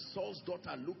dancing, and Saul's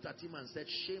daughter looked at him and said,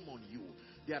 shame on you.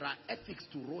 There are ethics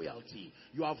to royalty.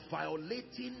 You are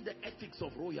violating the ethics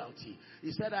of royalty.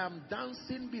 He said, I am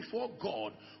dancing before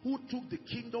God who took the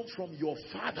kingdom from your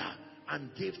father and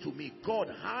gave to me. God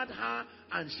had her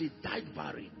and she died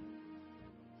barren.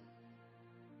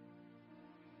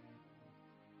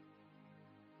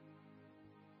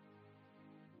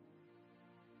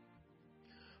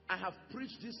 I have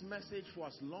preached this message for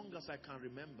as long as I can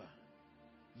remember.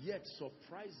 Yet,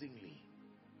 surprisingly,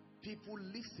 people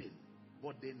listen,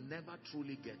 but they never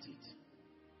truly get it.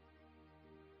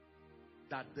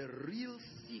 That the real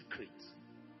secret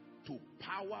to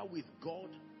power with God,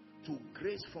 to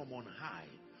grace from on high,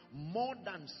 more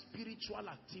than spiritual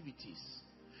activities,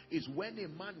 is when a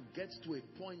man gets to a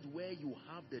point where you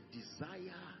have the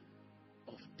desire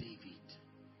of David.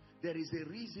 There is a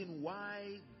reason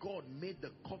why God made the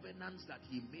covenants that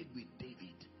he made with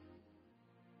David.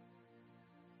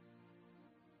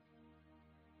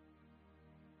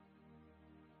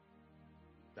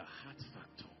 The heart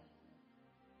factor.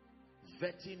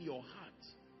 Vetting your heart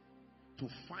to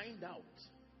find out,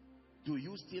 do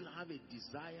you still have a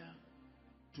desire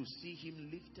to see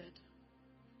him lifted,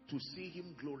 to see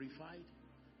him glorified,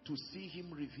 to see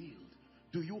him revealed?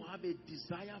 Do you have a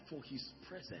desire for his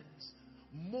presence?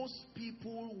 Most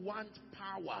people want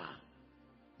power.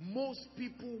 Most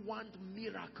people want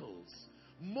miracles.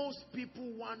 Most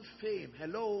people want fame.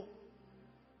 Hello?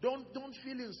 Don't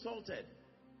feel insulted.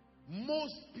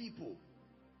 Most people,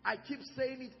 I keep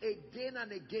saying it again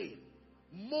and again,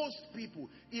 most people,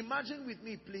 imagine with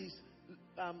me please,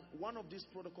 one of these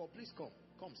protocol, please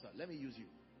come sir, let me use you.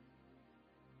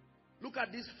 Look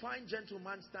at this fine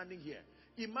gentleman standing here.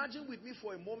 Imagine with me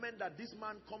for a moment that this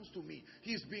man comes to me.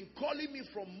 He's been calling me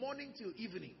from morning till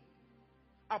evening.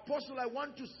 Apostle, I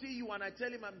want to see you, and I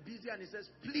tell him I'm busy, and he says,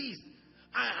 please,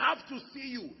 I have to see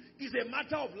you. It's a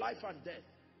matter of life and death.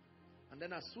 And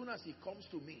then as soon as he comes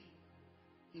to me,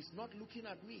 he's not looking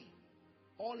at me.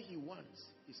 All he wants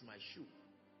is my shoe.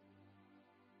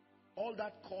 All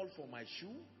that call for my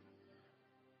shoe.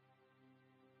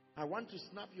 I want to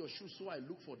snap your shoe, so I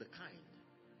look for the kind.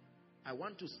 I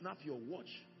want to snap your watch,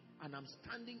 and I'm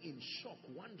standing in shock,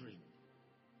 wondering.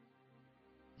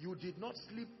 You did not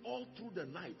sleep all through the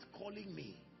night calling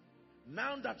me.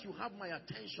 Now that you have my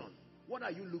attention, what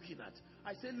are you looking at?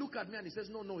 I say, look at me, and he says,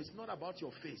 no, it's not about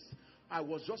your face. I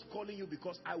was just calling you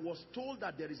because I was told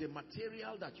that there is a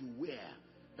material that you wear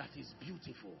that is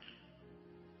beautiful.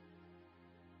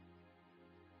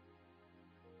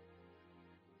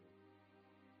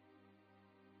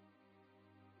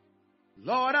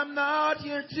 Lord, I'm not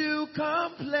here to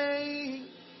complain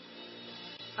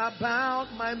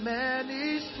about my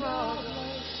many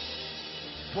struggles,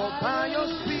 for by your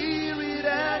Spirit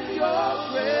and your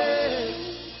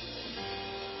grace,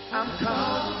 I'm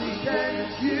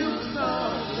confident you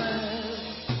suffer.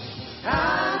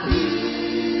 I'm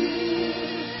here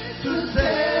to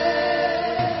say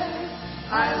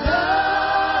I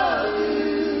love you.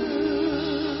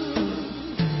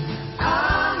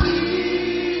 I'm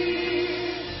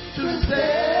here to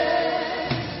say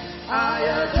I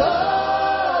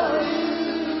adore you.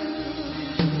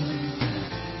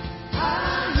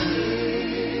 I'm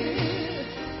here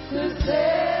to say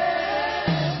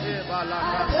I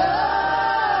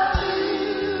love you.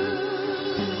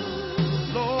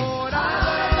 Lord, I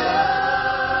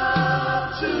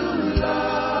love to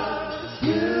love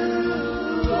you.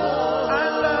 I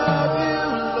love you,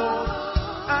 Lord.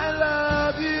 I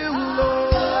love you,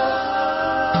 Lord.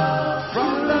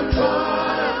 From the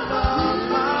bottom of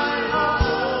my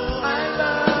heart, I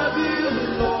love you,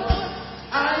 Lord.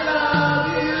 I love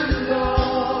you,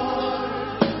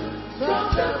 Lord. From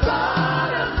the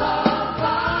bottom of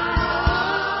my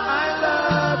heart, I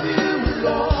love you,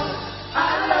 Lord.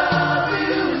 I love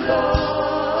you,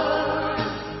 Lord.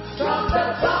 From the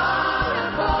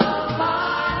bottom of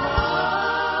my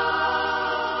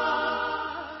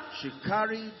heart. She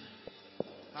carried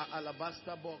her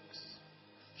alabaster box.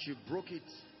 She broke it.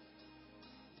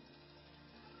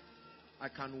 I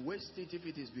can waste it if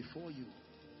it is before you.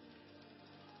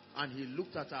 And he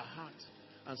looked at her heart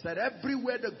and said,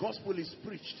 everywhere the gospel is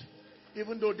preached,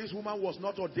 even though this woman was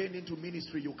not ordained into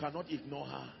ministry, you cannot ignore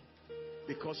her,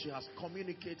 because she has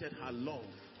communicated her love.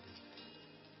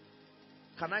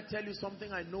 Can I tell you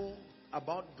something I know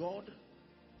about God?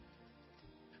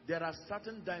 There are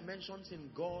certain dimensions in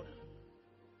God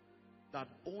that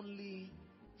only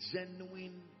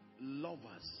genuine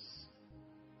lovers,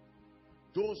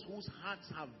 those whose hearts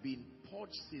have been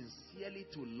purged sincerely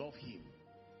to love him,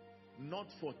 not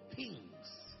for things.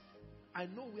 I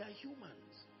know we are humans.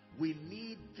 We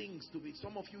need things to be.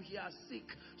 Some of you here are sick.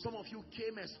 Some of you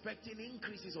came expecting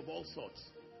increases of all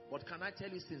sorts. But can I tell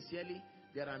you sincerely,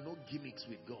 there are no gimmicks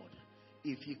with God.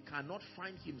 If he cannot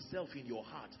find himself in your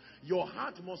heart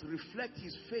must reflect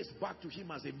his face back to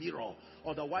him as a mirror.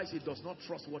 Otherwise, he does not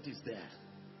trust what is there.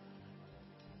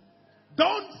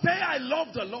 Don't say, I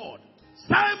love the Lord.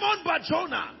 Simon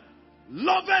Bar-Jonah,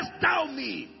 lovest thou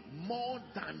me more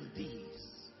than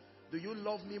these? Do you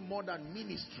love me more than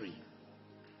ministry?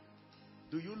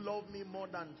 Do you love me more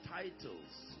than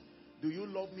titles? Do you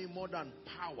love me more than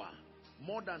power?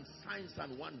 More than signs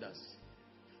and wonders?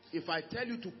 If I tell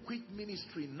you to quit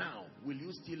ministry now, will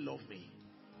you still love me?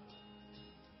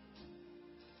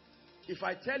 If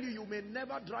I tell you you may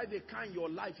never drive a car in your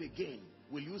life again,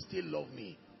 will you still love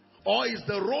me? Or is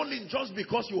the rolling just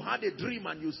because you had a dream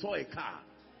and you saw a car?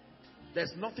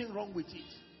 There's nothing wrong with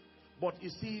it. But you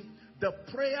see, the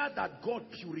prayer that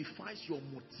God purifies your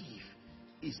motive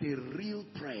is a real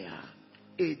prayer.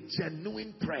 A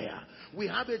genuine prayer. We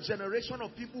have a generation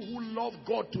of people who love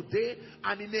God today,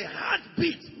 and in a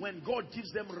heartbeat, when God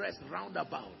gives them rest,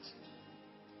 roundabout.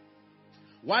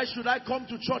 Why should I come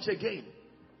to church again?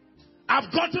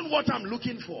 I've gotten what I'm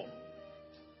looking for.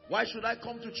 Why should I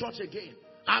come to church again?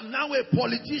 I'm now a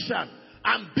politician.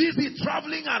 I'm busy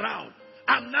traveling around.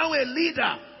 I'm now a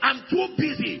leader. I'm too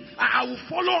busy. I will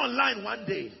follow online one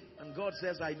day. And God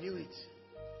says, I knew it.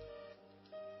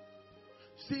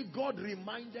 See, God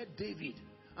reminded David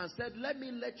and said, let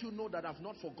me let you know that I've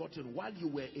not forgotten. While you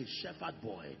were a shepherd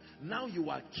boy, now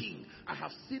you are king. I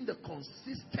have seen the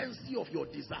consistency of your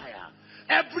desire.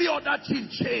 Every other thing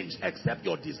changed except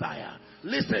your desire.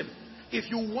 Listen, if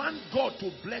you want God to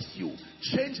bless you,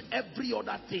 change every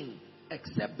other thing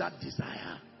except that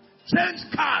desire.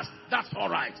 Change cars, that's all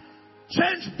right.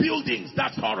 Change buildings,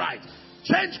 that's all right.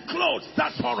 Change clothes,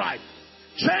 that's all right.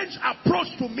 Change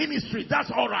approach to ministry,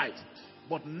 that's all right.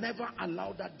 But never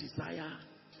allow that desire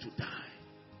to die.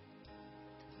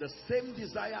 The same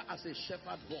desire as a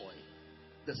shepherd boy,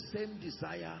 the same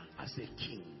desire as a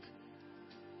king.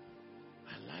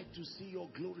 I like to see your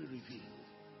glory revealed.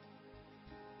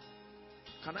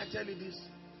 Can I tell you this?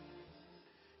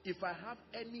 If I have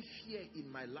any fear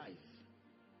in my life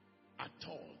at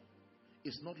all,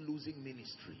 it's not losing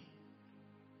ministry.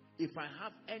 If I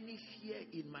have any fear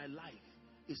in my life,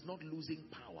 it's not losing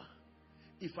power.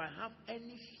 If I have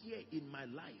any fear in my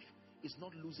life, it's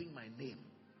not losing my name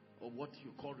or what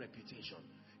you call reputation.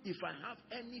 If I have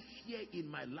any fear in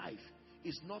my life,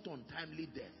 it's not untimely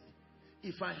death.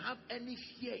 If I have any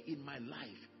fear in my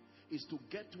life, it's to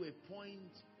get to a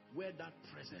point where that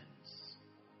presence,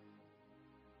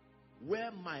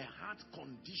 where my heart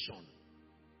condition,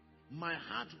 my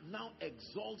heart now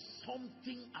exalts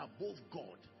something above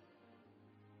God.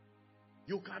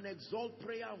 You can exalt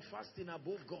prayer and fasting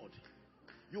above God.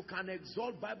 You can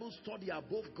exalt Bible study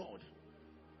above God.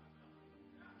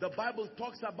 The Bible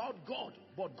talks about God,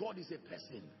 but God is a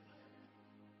person.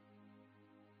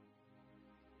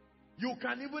 You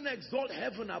can even exalt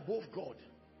heaven above God.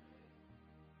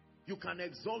 You can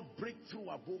exalt breakthrough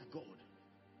above God.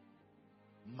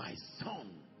 My son,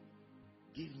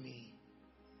 give me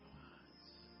your heart.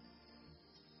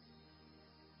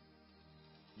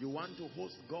 You want to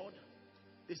host God?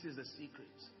 This is the secret.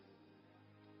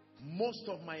 Most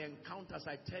of my encounters,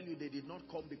 I tell you, they did not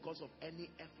come because of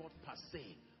any effort per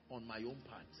se on my own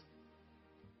part.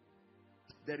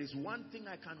 There is one thing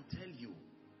I can tell you.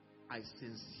 I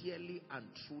sincerely and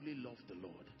truly love the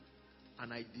Lord.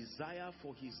 And I desire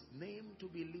for his name to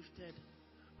be lifted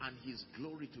and his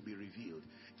glory to be revealed.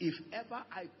 If ever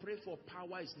I pray for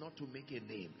power, it's not to make a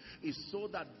name. It's so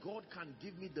that God can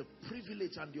give me the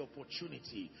privilege and the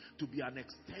opportunity to be an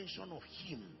extension of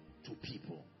him to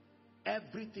people.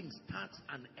 Everything starts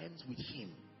and ends with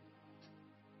him.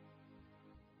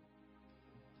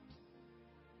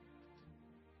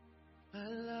 I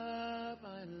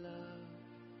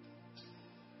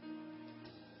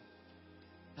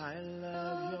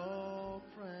love your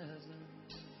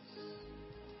presence.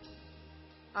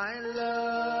 I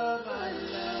love your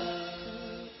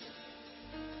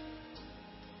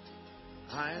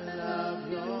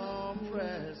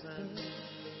presence.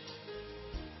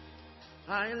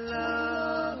 I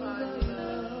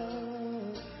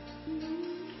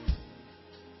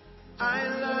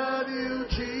love you,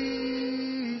 Jesus.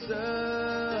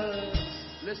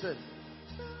 Listen,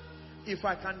 if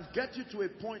I can get you to a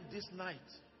point this night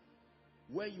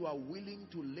where you are willing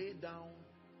to lay down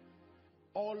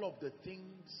all of the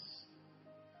things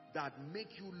that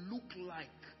make you look like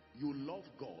you love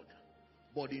God,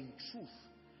 but in truth,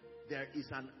 there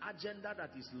is an agenda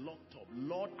that is locked up.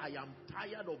 Lord, I am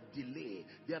tired of delay.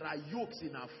 There are yokes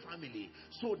in our family.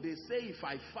 So they say if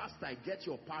I fast, I get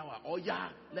your power. Oh yeah,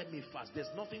 let me fast.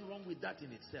 There's nothing wrong with that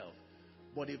in itself.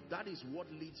 But if that is what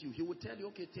leads you, he will tell you,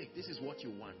 okay, take, this is what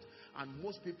you want. And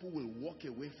most people will walk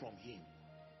away from him.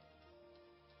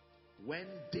 When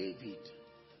David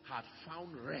had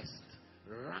found rest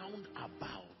round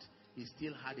about, he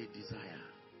still had a desire.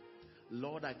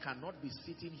 Lord, I cannot be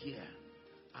sitting here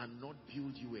and not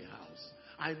build you a house.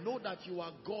 I know that you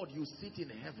are God, you sit in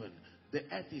heaven. The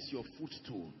earth is your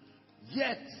footstool.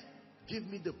 Yet, give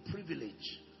me the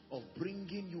privilege of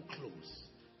bringing you close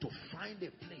to find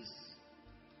a place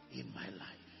in my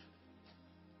life.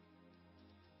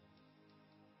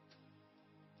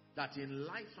 That in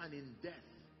life and in death,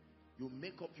 you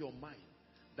make up your mind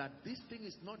that this thing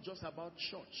is not just about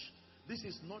church. This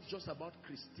is not just about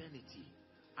Christianity.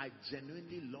 I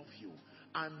genuinely love you.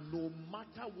 And no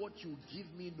matter what you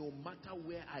give me, no matter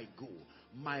where I go,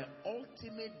 my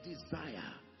ultimate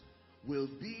desire will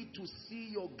be to see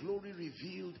your glory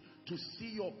revealed, to see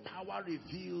your power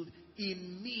revealed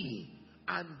in me,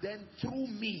 and then through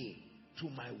me to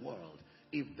my world.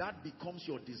 If that becomes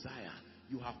your desire,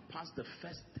 you have passed the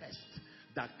first test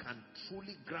that can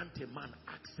truly grant a man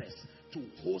access to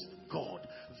host God.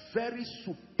 Very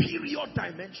superior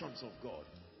dimensions of God.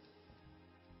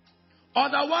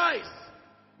 Otherwise,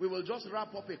 we will just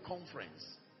wrap up a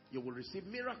conference. You will receive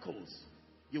miracles.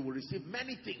 You will receive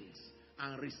many things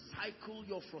and recycle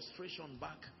your frustration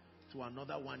back to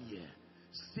another 1 year.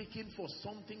 seeking for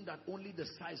something that only the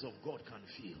size of God can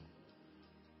feel.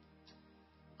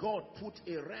 God put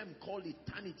a realm called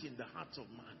eternity in the hearts of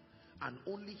man, and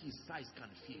only his size can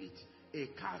feel it. A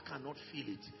car cannot feel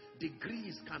it.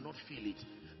 Degrees cannot feel it.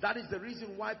 That is the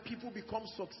reason why people become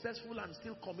successful and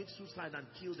still commit suicide and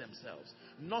kill themselves.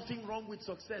 Nothing wrong with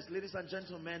success, ladies and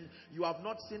gentlemen. You have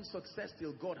not seen success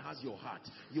till God has your heart.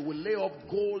 You will lay up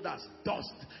gold as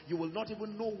dust. You will not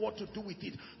even know what to do with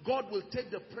it. God will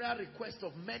take the prayer request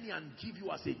of many and give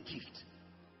you as a gift.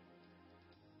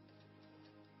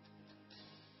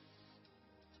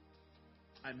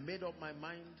 I made up my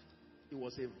mind. It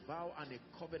was a vow and a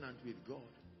covenant with God.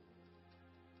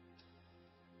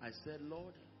 I said,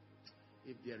 Lord,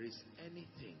 if there is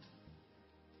anything,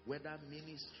 whether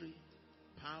ministry,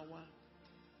 power,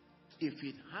 if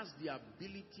it has the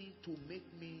ability to make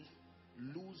me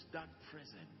lose that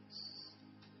presence,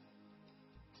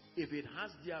 if it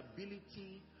has the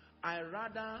ability, I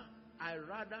rather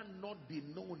not be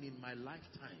known in my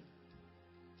lifetime.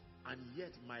 And yet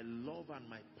my love and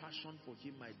my passion for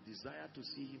him, my desire to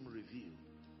see him revealed,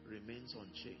 remains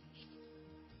unchanged.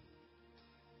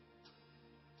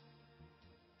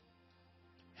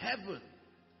 Heaven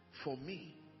for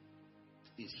me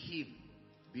is him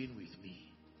being with me.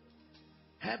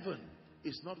 Heaven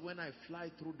is not when I fly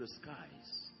through the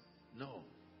skies. No.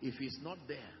 If he's not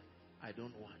there, I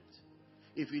don't want.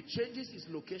 If he changes his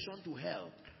location to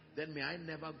hell, then may I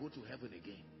never go to heaven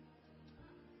again.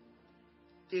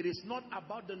 It is not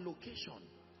about the location.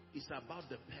 It's about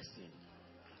the person.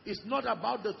 It's not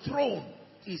about the throne.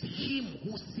 It's him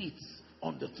who sits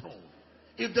on the throne.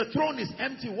 If the throne is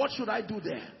empty, what should I do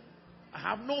there? I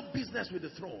have no business with the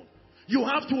throne. You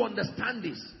have to understand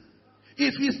this.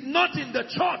 If he's not in the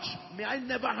church, may I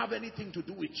never have anything to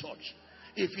do with church.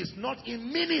 If he's not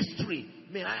in ministry,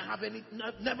 may I have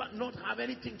never have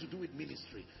anything to do with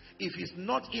ministry. If he's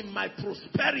not in my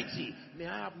prosperity, may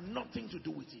I have nothing to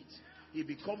do with it. It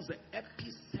becomes the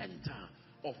epicenter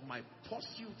of my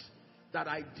pursuit, that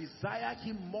I desire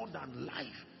him more than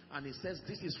life. And he says,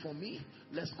 this is for me.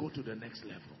 Let's go to the next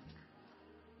level.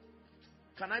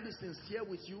 Can I be sincere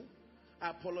with you? I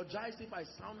apologize if I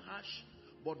sound harsh,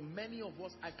 but many of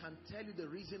us, I can tell you the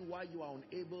reason why you are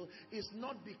unable is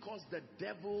not because the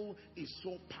devil is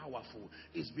so powerful.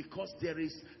 It's because there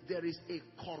is a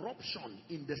corruption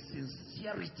in the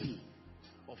sincerity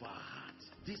of our heart.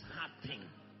 This heart thing.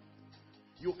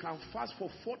 You can fast for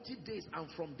 40 days and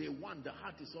from day one, the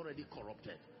heart is already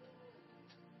corrupted.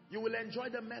 You will enjoy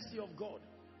the mercy of God.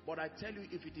 But I tell you,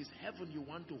 if it is heaven you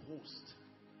want to host,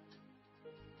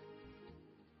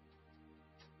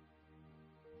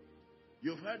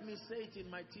 you've heard me say it in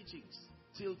my teachings.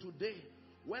 Till today,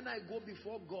 when I go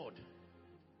before God,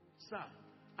 sir,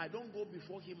 I don't go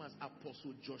before him as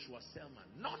Apostle Joshua Selman.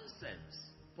 Nonsense.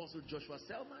 Apostle Joshua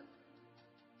Selman.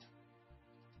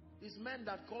 It's men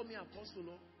that call me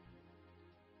apostle.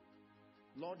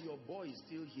 Lord, your boy is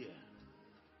still here.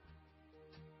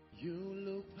 You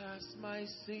look past my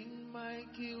sin, my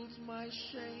guilt, my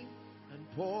shame, and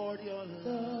poured your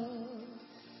love.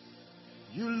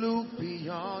 You look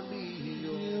beyond me,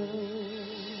 oh.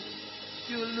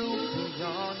 You look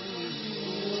beyond me,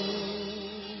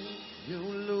 oh. You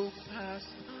look past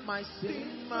my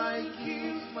sin, my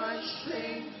guilt, my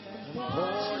shame, and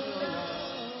poured your love.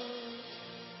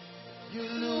 You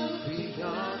look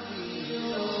beyond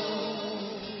me, oh.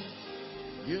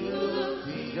 You look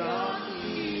beyond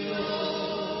me, oh.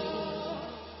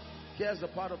 Here's the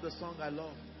part of the song I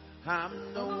love.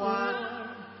 I'm the one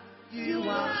you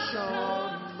have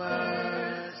shown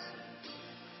mercy.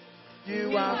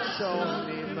 You have shown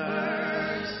me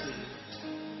mercy.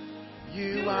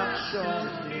 You have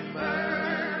shown me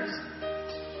mercy.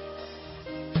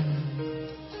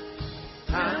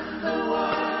 I'm the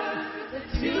one that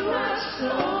you have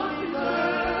shown me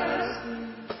mercy.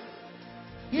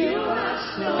 You have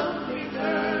shown me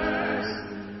mercy.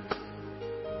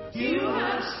 You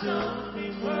have shown me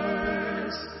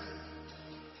mercy.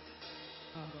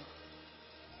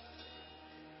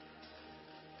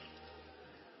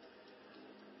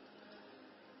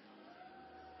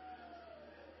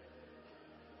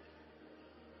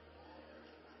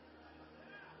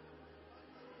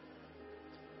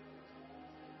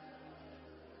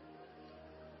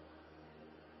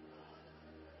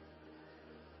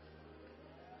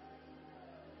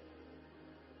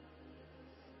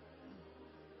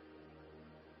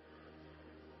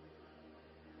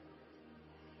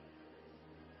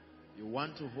 You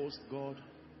want to host God,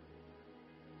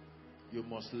 you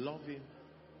must love him.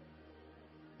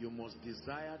 You must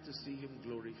desire to see him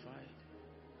glorified.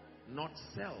 Not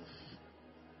self,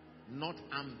 not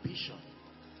ambition.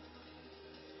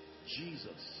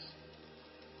 Jesus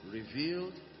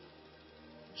revealed,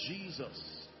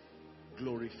 Jesus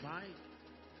glorified.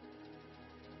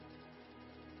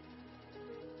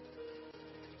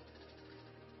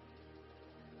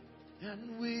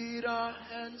 And with our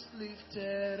hands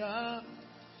lifted up,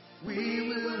 we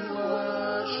will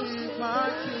worship our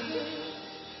King.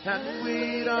 And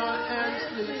with our hands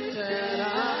lifted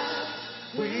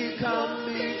up, we come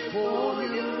before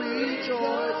you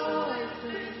rejoicing.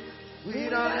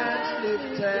 With our hands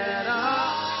lifted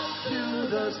up to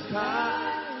the sky,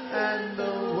 and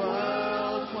the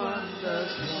world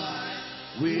wonders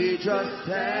why. We just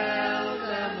tell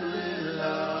them we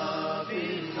love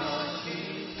in our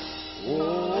King.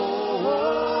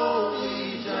 Oh,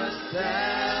 we just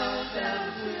tell them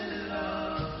we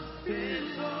love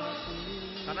in our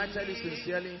King. Can I tell you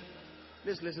sincerely?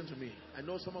 Please listen to me. I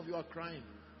know some of you are crying.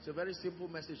 It's a very simple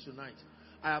message tonight.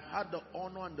 I have had the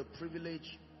honor and the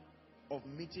privilege of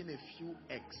meeting a few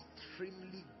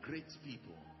extremely great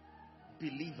people,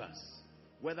 believers,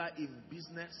 whether in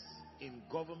business, in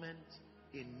government,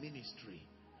 in ministry.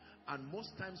 And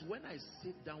most times when I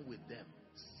sit down with them,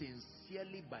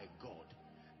 sincerely by God,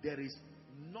 there is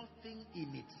nothing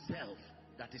in itself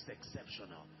that is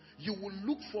exceptional. You will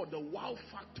look for the wow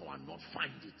factor and not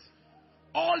find it.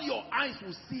 All your eyes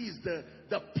will see is the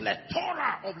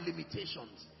plethora of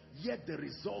limitations, yet the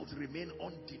results remain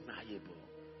undeniable.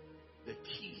 The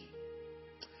key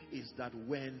is that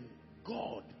when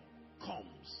God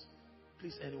comes,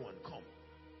 please anyone come.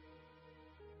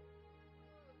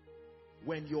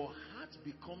 When your heart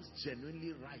becomes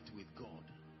genuinely right with God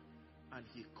and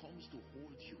He comes to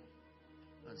hold you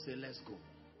and say, let's go,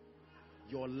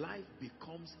 your life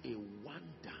becomes a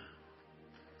wonder.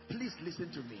 Please listen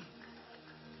to me.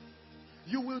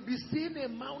 You will be seeing a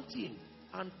mountain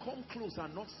and come close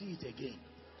and not see it again,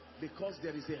 because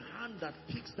there is a hand that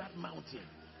picks that mountain,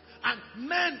 and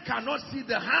men cannot see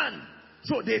the hand,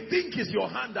 so they think it's your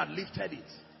hand that lifted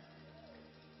it.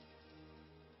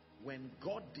 When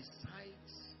God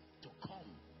decides to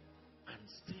come and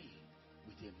stay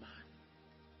with a man,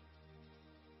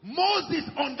 Moses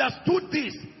understood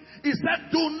this. He said,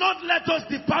 do not let us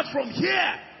depart from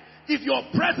here. If your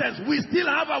presence, we still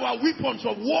have our weapons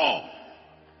of war.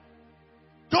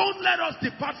 Don't let us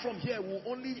depart from here. We'll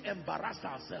only embarrass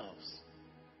ourselves.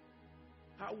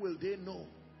 How will they know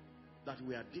that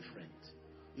we are different?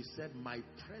 He said, my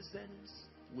presence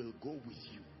will go with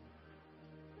you.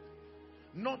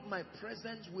 Not my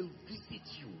presence will visit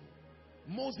you.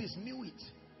 Moses knew it.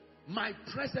 My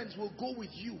presence will go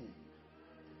with you.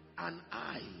 And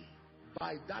I,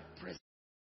 by that presence.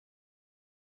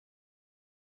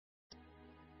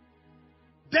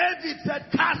 David said,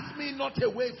 cast me not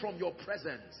away from your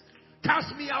presence.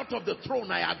 Cast me out of the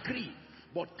throne, I agree.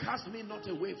 But cast me not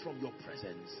away from your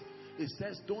presence. It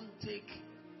says, don't take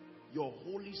your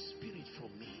Holy Spirit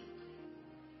from me.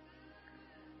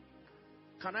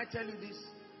 Can I tell you this?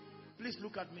 Please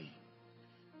look at me.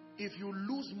 If you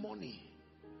lose money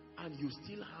and you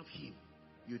still have Him,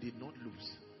 you did not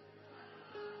lose.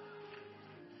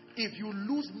 If you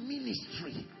lose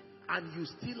ministry and you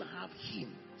still have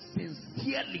Him,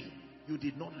 sincerely, you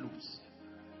did not lose.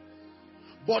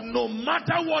 But no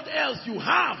matter what else you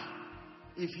have,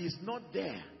 if He's not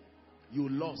there, you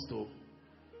lost. Oh,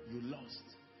 you lost.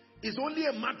 It's only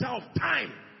a matter of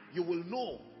time. You will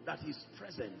know that His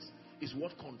presence is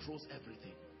what controls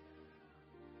everything.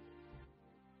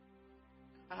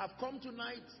 I have come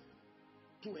tonight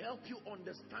to help you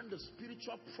understand the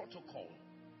spiritual protocol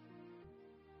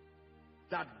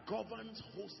that governs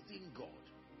hosting God.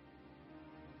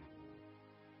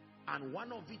 And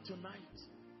one of it tonight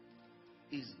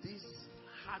is this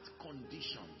heart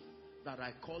condition that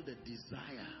I call the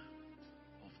desire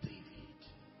of David.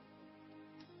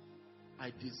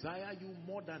 I desire you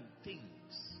more than things.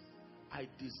 I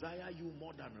desire you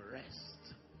more than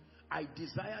rest. I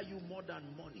desire you more than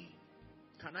money.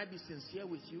 Can I be sincere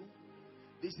with you?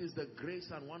 This is the grace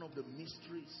and one of the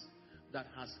mysteries that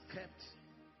has kept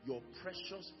your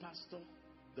precious pastor,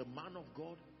 the man of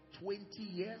God, 20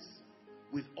 years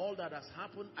with all that has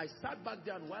happened. I sat back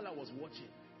there and while I was watching,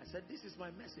 I said, this is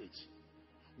my message.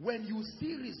 When you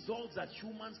see results that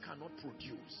humans cannot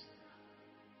produce,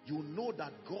 you know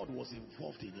that God was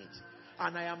involved in it.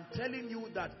 And I am telling you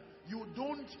that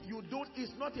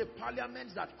it's not a parliament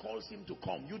that calls Him to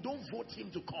come. You don't vote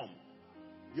Him to come.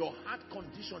 Your heart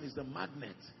condition is the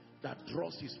magnet that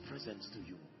draws His presence to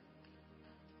you.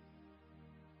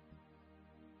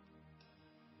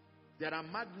 There are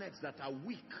magnets that are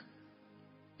weak.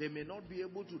 They may not be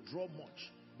able to draw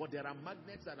much, but there are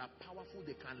magnets that are powerful.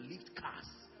 They can lift cars.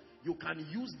 You can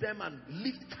use them and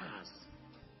lift cars.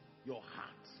 Your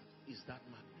heart is that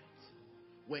magnet.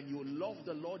 When you love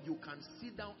the Lord, you can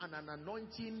sit down and an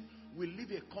anointing will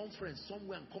leave a conference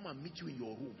somewhere and come and meet you in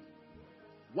your room.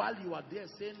 While you are there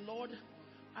saying, Lord,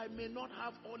 I may not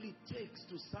have all it takes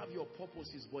to serve your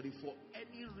purposes, but if for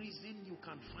any reason you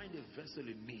can find a vessel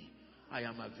in me, I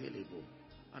am available.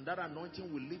 And that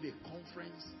anointing will leave a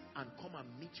conference and come and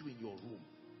meet you in your room.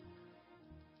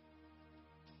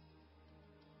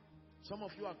 Some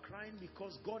of you are crying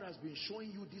because God has been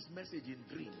showing you this message in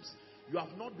dreams. You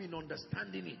have not been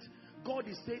understanding it. God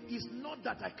is saying, it's not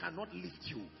that I cannot lift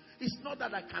you. It's not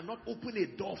that I cannot open a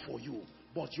door for you,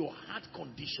 but your heart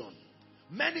condition.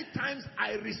 Many times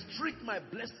I restrict my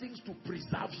blessings to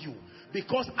preserve you.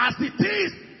 Because as it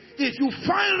is, if you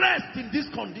find rest in this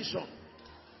condition,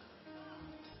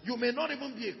 you may not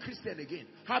even be a Christian again.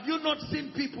 Have you not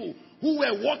seen people who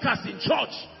were workers in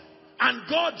church and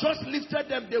God just lifted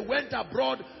them, they went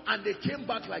abroad and they came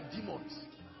back like demons?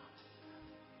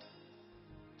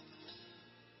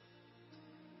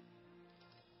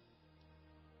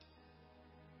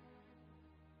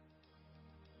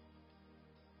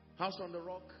 House on the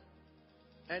Rock,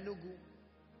 Enugu.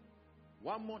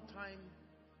 One more time,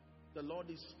 the Lord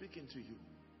is speaking to you.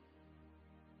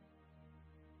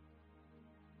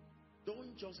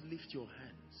 Don't just lift your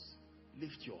hands,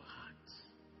 lift your heart.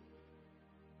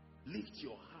 Lift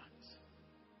your heart.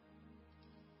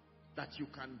 That you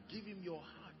can give him your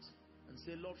heart and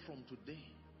say, Lord, from today,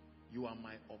 you are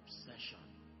my obsession.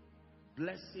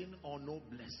 Blessing or no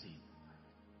blessing.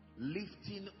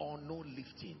 Lifting or no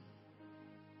lifting.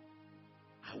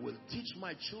 I will teach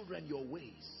my children your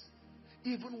ways.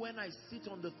 Even when I sit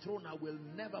on the throne, I will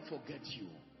never forget you.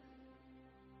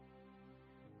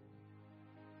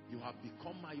 You have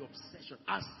become my obsession.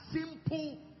 As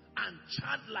simple and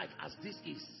childlike as this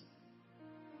is.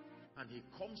 And he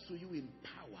comes to you in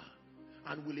power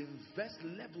and will invest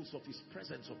levels of his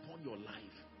presence upon your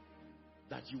life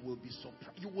that you will be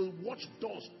surprised. You will watch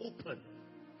doors open.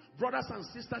 Brothers and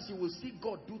sisters, you will see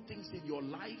God do things in your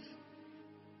life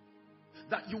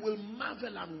that you will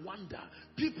marvel and wonder.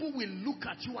 People will look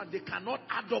at you and they cannot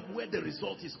add up where the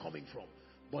result is coming from.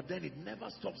 But then it never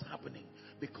stops happening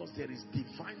because there is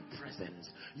divine presence.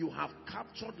 You have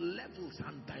captured levels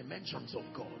and dimensions of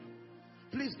God.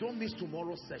 Please don't miss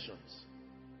tomorrow's sessions.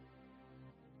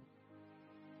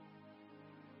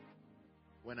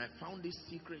 When I found this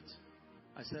secret,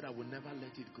 I said I will never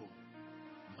let it go.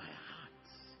 My heart,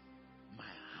 my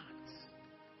heart,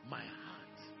 my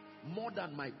heart. More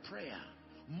than my prayer,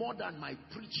 more than my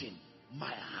preaching,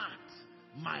 my heart,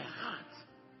 my heart,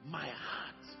 my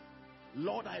heart.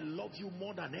 Lord, I love you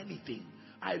more than anything.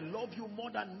 I love you more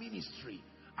than ministry.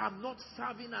 I'm not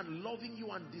serving and loving you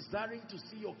and desiring to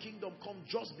see your kingdom come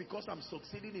just because I'm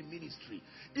succeeding in ministry.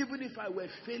 Even if I were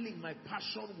failing, my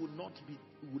passion would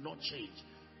not change.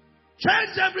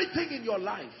 Change everything in your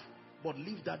life, but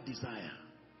leave that desire.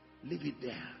 Leave it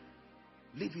there.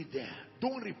 Leave it there.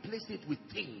 Don't replace it with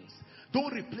things.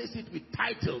 Don't replace it with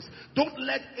titles. Don't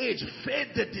let age fade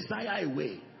the desire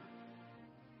away.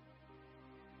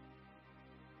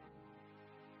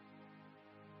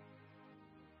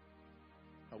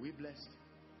 Are we blessed?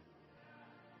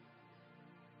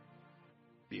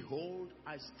 Behold,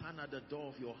 I stand at the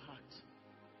door of your heart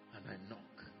and I knock.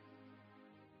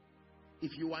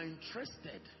 If you are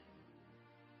interested,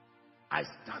 I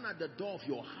stand at the door of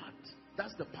your heart.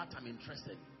 That's the part I'm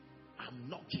interested in. I'm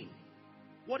knocking.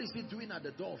 What is he doing at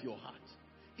the door of your heart?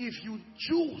 If you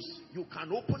choose, you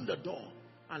can open the door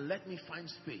and let me find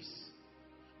space.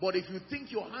 But if you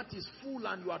think your heart is full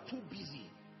and you are too busy,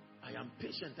 I am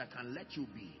patient, I can let you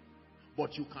be.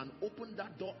 But you can open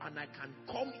that door and I can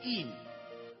come in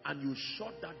and you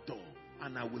shut that door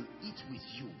and I will eat with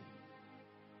you.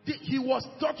 He was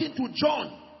talking to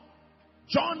John.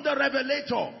 John the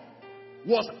Revelator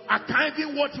was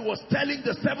archiving what he was telling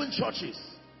the 7 churches.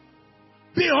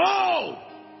 Behold,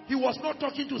 he was not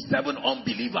talking to 7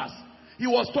 unbelievers. He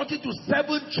was talking to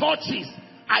 7 churches.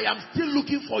 I am still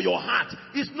looking for your heart.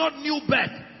 It's not new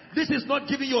birth. This is not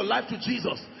giving your life to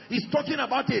Jesus. He's talking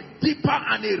about a deeper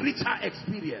and a richer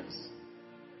experience.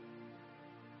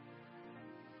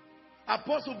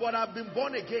 Apostle, but I've been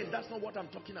born again. That's not what I'm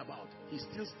talking about. He's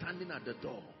still standing at the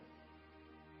door.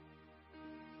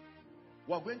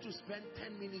 We're going to spend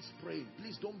 10 minutes praying.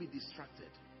 Please don't be distracted.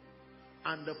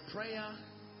 And the prayer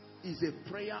is a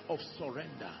prayer of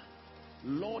surrender.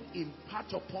 Lord,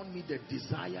 impart upon me the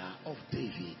desire of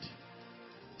David.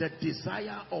 The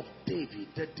desire of David.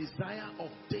 The desire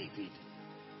of David.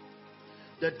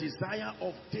 The desire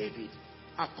of David.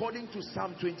 According to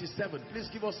Psalm 27. Please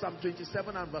give us Psalm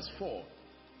 27 and verse 4.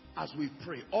 As we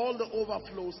pray. All the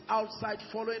overflows outside,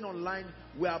 following online,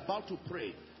 we're about to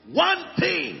pray. One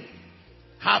thing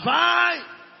have I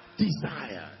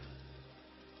desired.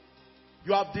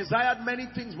 You have desired many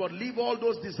things, but leave all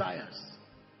those desires.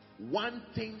 One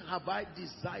thing have I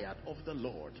desired of the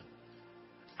Lord,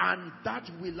 and that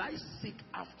will I seek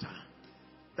after,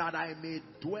 that I may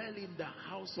dwell in the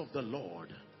house of the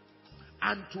Lord,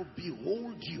 and to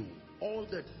behold you all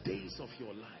the days of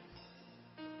your life.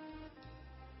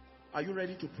 Are you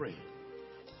ready to pray?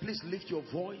 Please lift your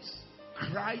voice.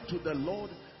 Cry to the Lord.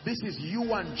 This is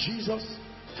you and Jesus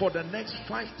for the next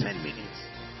 5-10 minutes.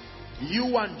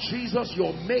 You and Jesus,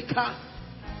 your maker,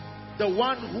 the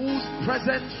one whose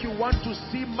presence you want to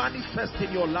see manifest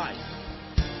in your life.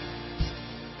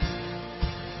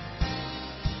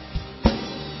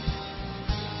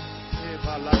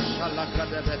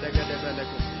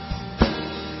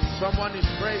 Someone is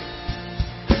praying.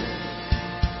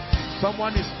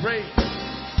 Someone is praying.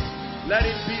 Let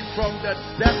it be from the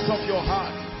depths of your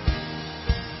heart.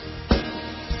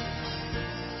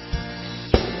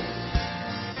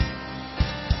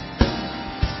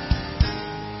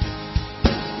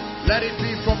 Let it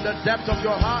be from the depth of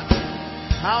your heart.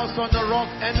 House on the Rock,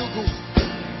 Enugu.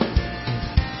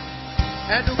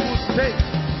 Enugu State.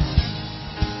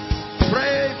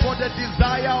 Pray for the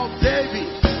desire of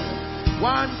David.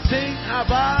 One thing have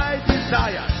I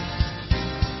desired.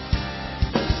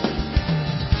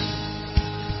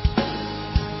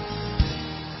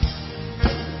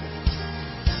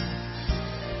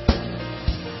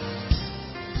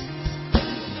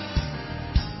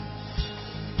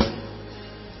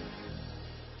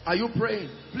 Are you praying?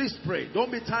 Please pray.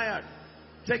 Don't be tired.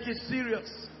 Take it serious.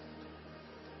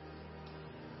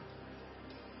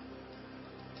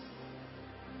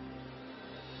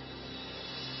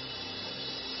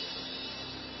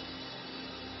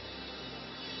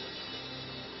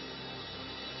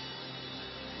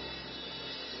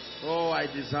 Oh, I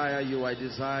desire you, I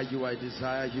desire you, I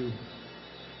desire you.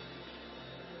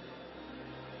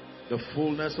 The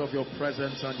fullness of your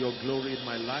presence and your glory in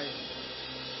my life.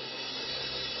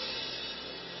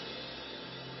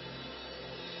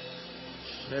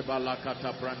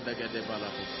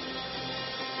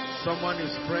 Someone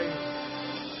is praying.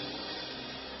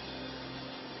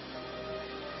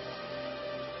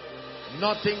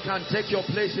 Nothing can take your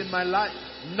place in my life.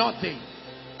 Nothing.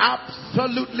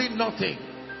 Absolutely nothing.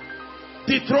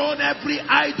 Dethrone every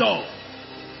idol.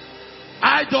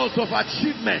 Idols of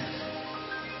achievement.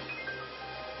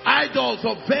 Idols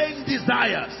of vain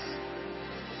desires.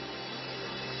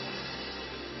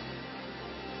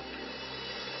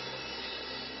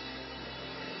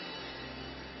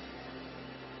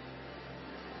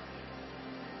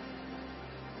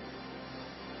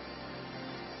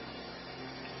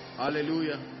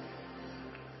 Hallelujah.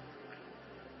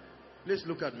 Please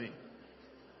look at me.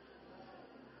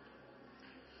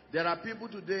 There are people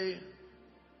today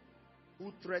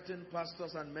who threaten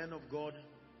pastors and men of God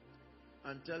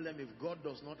and tell them, if God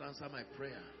does not answer my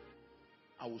prayer,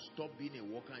 I will stop being a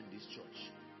worker in this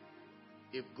church.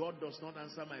 If God does not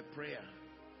answer my prayer,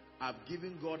 I've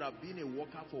been a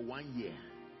worker for 1 year.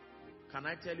 Can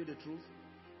I tell you the truth?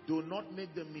 Do not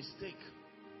make the mistake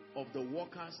of the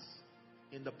workers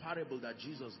in the parable that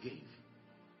Jesus gave.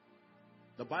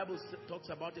 The Bible talks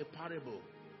about a parable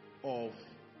of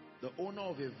the owner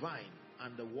of a vine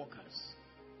and the workers.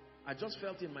 I just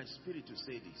felt in my spirit to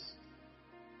say this.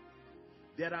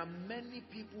 There are many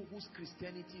people whose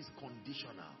Christianity is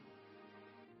conditional.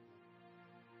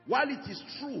 While it is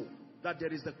true that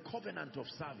there is the covenant of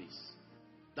service,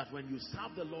 that when you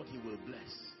serve the Lord, He will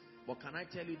bless. But can I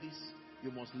tell you this?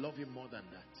 You must love Him more than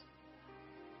that.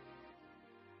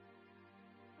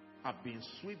 I've been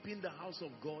sweeping the house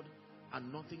of God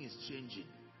and nothing is changing.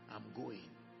 I'm going.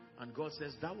 And God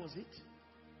says, that was it?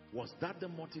 Was that the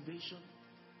motivation?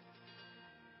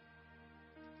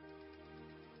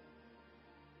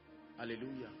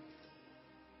 Hallelujah.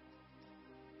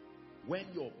 When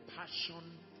your passion,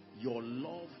 your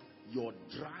love, your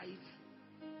drive,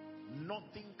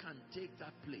 nothing can take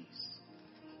that place.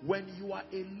 When you are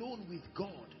alone with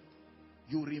God,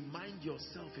 you remind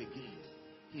yourself again,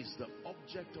 He's the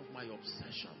object of my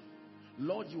obsession.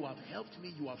 Lord, you have helped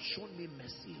me, you have shown me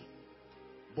mercy.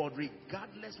 But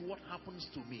regardless what happens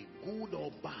to me, good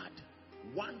or bad,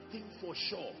 one thing for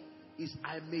sure is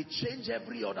I may change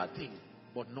every other thing,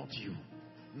 but not you.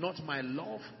 Not my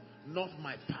love, not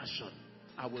my passion.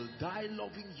 I will die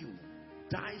loving you,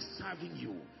 die serving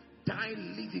you, die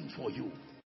living for you.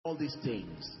 All these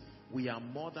things, we are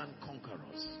more than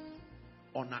conquerors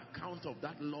on account of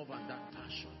that love and that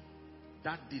passion,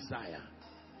 that desire.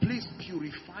 Please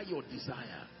purify your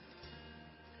desire.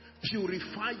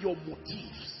 Purify your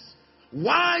motives.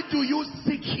 Why do you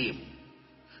seek Him?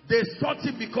 They sought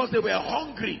him because they were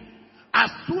hungry. As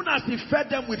soon as he fed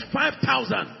them with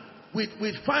 5,000,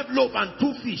 with 5 loaves and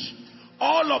 2 fish,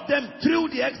 all of them threw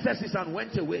the excesses and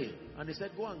went away. And he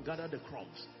said, go and gather the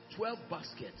crumbs. 12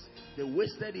 baskets. They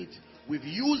wasted it. We've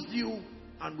used you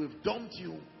and we've dumped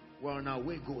you. We're on our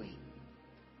way going.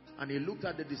 And he looked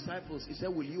at the disciples. He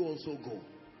said, will you also go?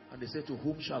 And they said, to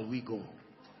whom shall we go?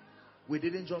 We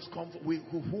didn't just come.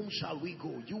 Whom shall we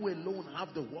go? You alone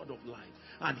have the word of life.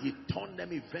 And he turned them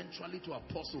eventually to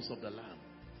apostles of the Lamb.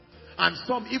 And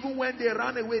some, even when they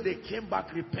ran away, they came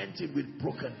back repenting with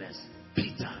brokenness.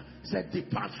 Peter said,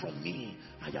 depart from me.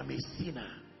 I am a sinner.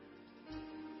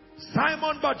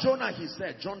 Simon Bar-Jonah, he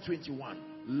said, John 21,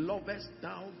 lovest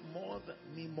thou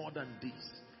me more than this?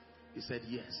 He said,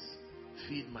 yes.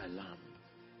 Feed my lamb.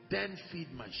 Then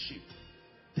feed my sheep.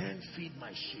 Then feed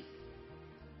my sheep.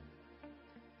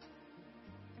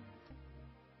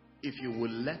 If you will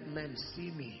let men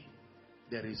see me,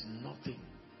 there is nothing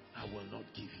I will not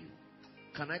give you.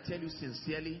 Can I tell you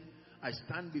sincerely, I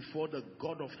stand before the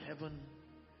God of heaven.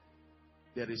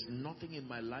 There is nothing in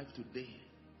my life today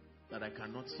that I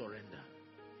cannot surrender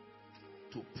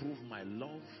to prove my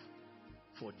love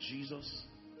for Jesus,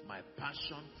 my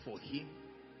passion for him.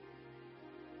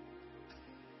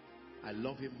 I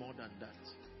love him more than that.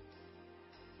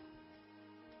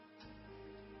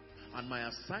 And my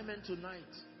assignment tonight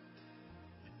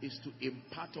is to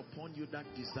impart upon you that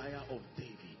desire of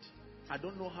David. I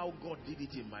don't know how God did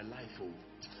it in my life,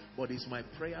 but it's my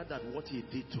prayer that what he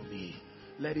did to me,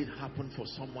 let it happen for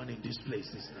someone in this place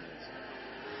this night.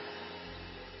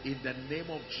 In the name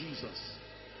of Jesus,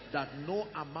 that no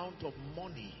amount of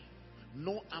money,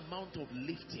 no amount of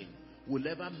lifting will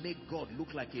ever make God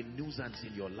look like a nuisance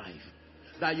in your life.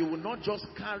 That you will not just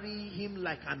carry him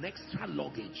like an extra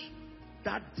luggage.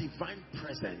 That divine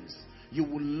presence, you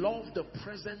will love the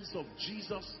presence of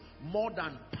Jesus more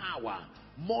than power,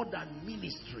 more than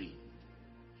ministry.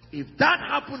 If that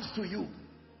happens to you,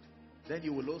 then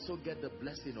you will also get the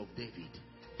blessing of David.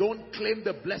 Don't claim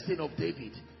the blessing of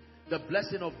David. The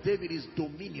blessing of David is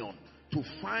dominion, to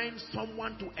find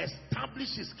someone to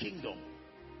establish his kingdom.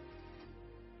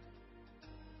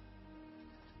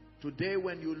 Today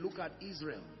when you look at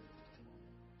Israel,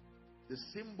 the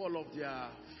symbol of their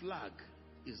flag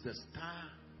is the star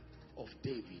of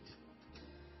David.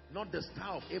 Not the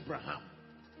star of Abraham.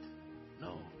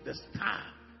 No, the star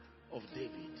of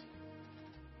David.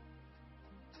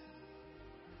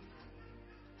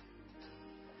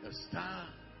 The star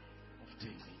of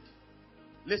David.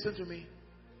 Listen to me.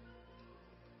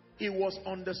 It was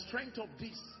on the strength of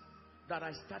this that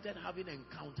I started having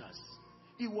encounters.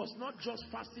 It was not just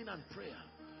fasting and prayer.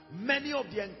 Many of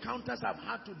the encounters I've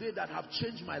had today that have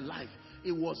changed my life,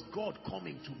 it was God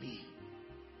coming to me.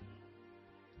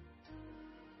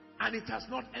 And it has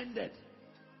not ended.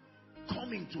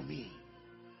 Coming to me.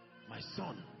 My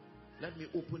son, let me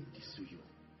open this to you.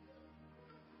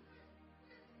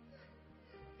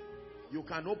 You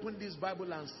can open this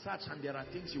Bible and search, and there are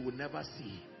things you will never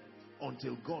see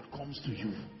until God comes to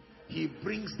you. He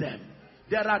brings them.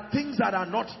 There are things that are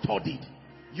not studied.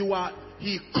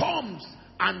 He comes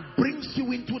and brings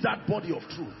you into that body of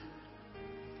truth.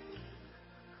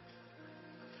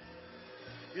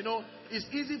 You know, it's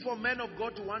easy for men of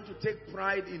God to want to take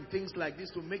pride in things like this,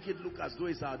 to make it look as though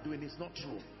it's our doing. It's not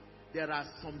true. There are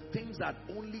some things that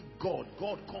only God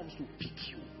comes to pick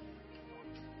you.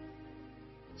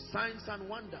 Signs and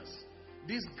wonders.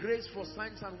 This grace for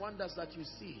signs and wonders that you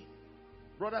see,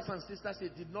 brothers and sisters,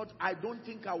 I don't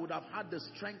think I would have had the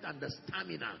strength and the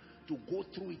stamina to go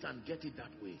through it and get it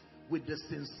that way. With the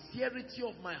sincerity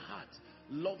of my heart,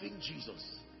 loving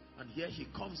Jesus. And here he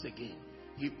comes again.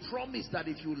 He promised that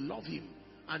if you love him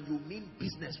and you mean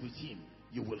business with him,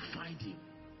 you will find him.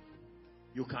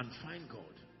 You can find God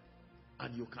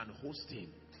and you can host him.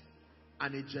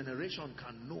 And a generation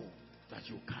can know that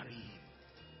you carry him.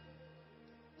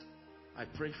 I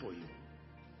pray for you.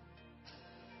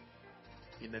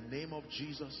 In the name of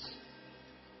Jesus,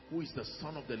 who is the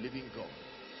Son of the living God,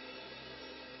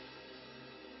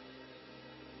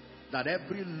 that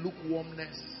every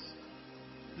lukewarmness,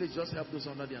 please just help those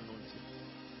under the anointing,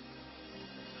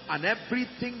 and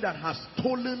everything that has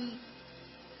stolen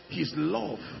his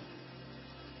love,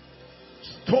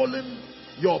 stolen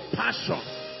your passion.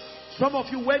 Some of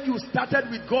you, when you started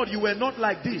with God, you were not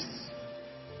like this.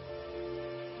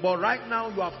 But right now,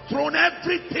 you have thrown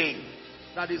everything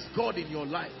that is God in your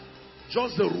life.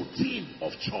 Just the routine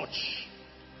of church.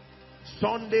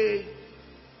 Sunday,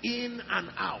 in and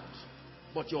out.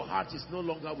 But your heart is no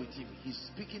longer with him. He's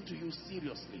speaking to you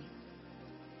seriously.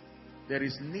 There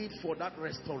is need for that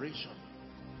restoration.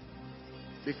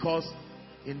 Because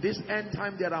In this end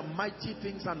time, there are mighty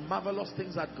things and marvelous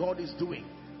things that God is doing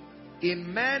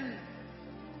in men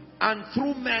and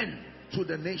through men to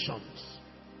the nations.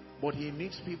 But he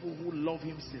needs people who love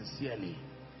him sincerely.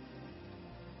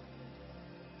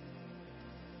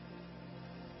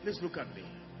 Please look at me.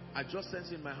 I just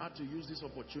sense in my heart to use this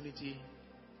opportunity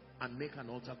and make an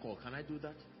altar call. Can I do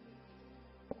that?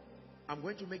 I'm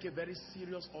going to make a very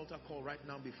serious altar call right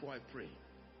now before I pray.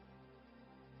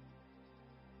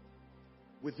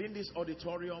 Within this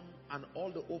auditorium and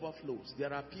all the overflows,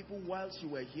 there are people, whilst you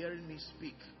were hearing me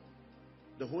speak,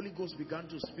 the Holy Ghost began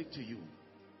to speak to you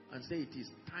and say it is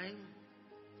time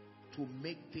to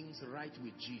make things right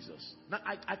with Jesus. Now,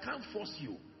 I can't force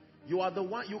you. You are the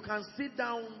one. You can sit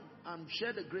down and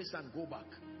share the grace and go back.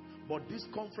 But this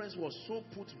conference was so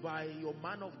put by your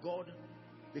man of God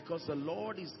because the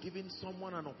Lord is giving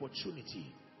someone an opportunity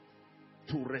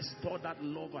to restore that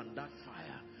love and that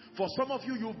fire. For some of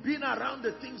you, you've been around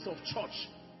the things of church,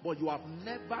 but you have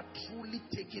never truly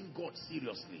taken God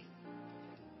seriously.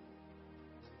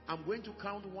 I'm going to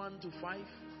count 1 to 5.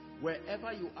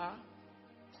 Wherever you are,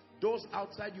 those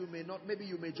outside, you may not, maybe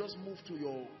you may just move to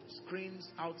your screens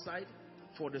outside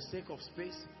for the sake of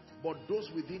space. But those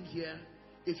within here,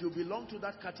 if you belong to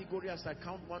that category as I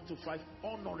count 1 to 5,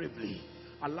 honorably,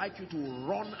 I'd like you to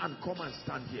run and come and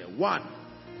stand here. 1.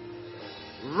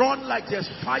 Run like there's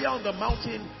fire on the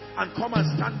mountain and come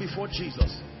and stand before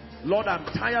Jesus. Lord, I'm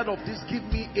tired of this. Give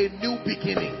me a new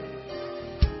beginning.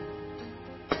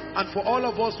 And for all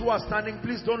of us who are standing,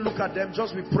 please don't look at them.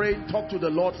 Just be praying. Talk to the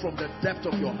Lord from the depth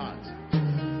of your heart.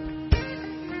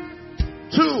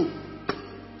 2.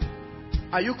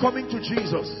 Are you coming to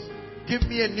Jesus? Give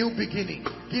me a new beginning.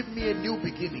 Give me a new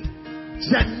beginning.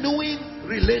 Genuine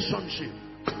relationship.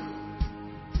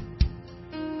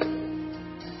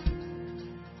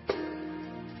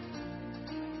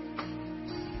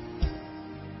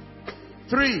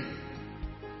 3.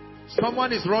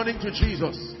 Someone is running to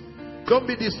Jesus. Don't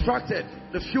be distracted.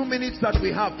 The few minutes that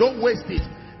we have, don't waste it.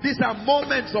 These are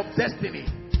moments of destiny.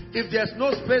 If there's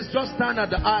no space, just stand at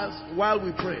the aisles while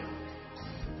we pray.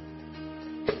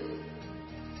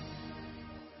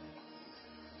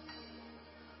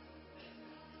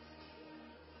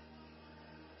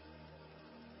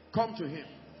 Come to him.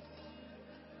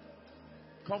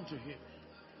 Come to him.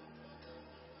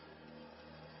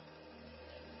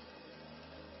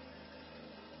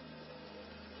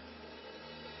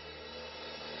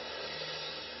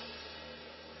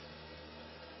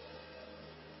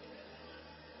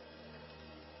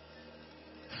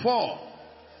 Four.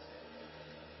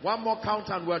 One more count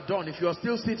and we're done. If you're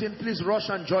still sitting, please rush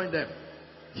and join them.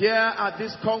 Here at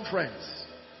this conference,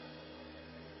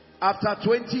 after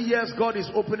 20 years, God is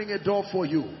opening a door for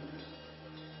you.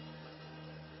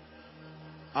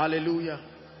 Hallelujah.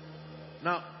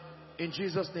 Now, in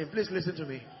Jesus' name, please listen to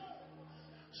me.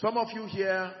 Some of you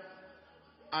here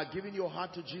are giving your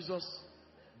heart to Jesus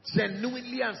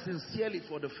genuinely and sincerely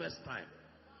for the first time.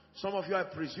 Some of you, I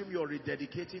presume, you're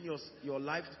rededicating your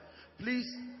life.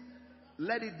 Please,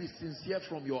 let it be sincere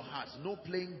from your heart. No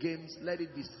playing games. Let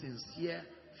it be sincere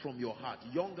from your heart.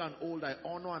 Young and old, I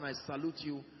honor and I salute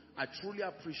you. I truly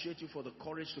appreciate you for the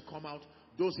courage to come out.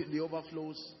 Those in the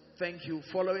overflows, thank you.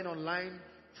 Following online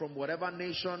from whatever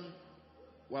nation,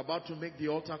 we're about to make the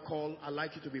altar call. I'd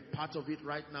like you to be part of it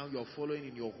right now. You're following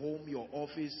in your home, your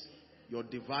office, your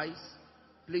device.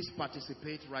 Please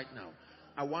participate right now.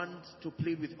 I want to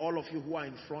plead with all of you who are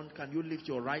in front. Can you lift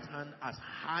your right hand as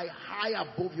high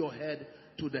above your head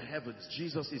to the heavens?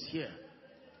 Jesus is here.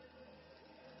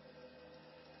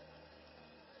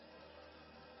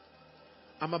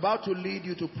 I'm about to lead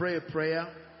you to pray a prayer,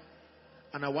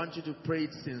 and I want you to pray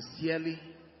it sincerely.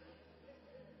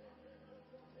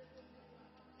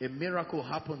 A miracle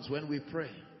happens when we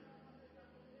pray.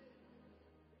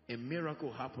 A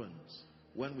miracle happens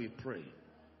when we pray.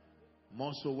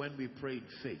 More so when we pray in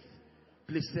faith.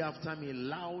 Please say after me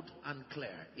loud and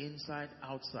clear, inside,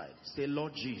 outside. Say,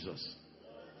 Lord Jesus,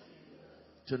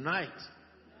 tonight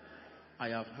I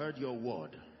have heard your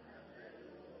word.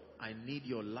 I need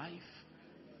your life,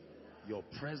 your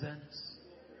presence,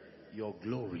 your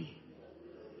glory.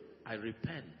 I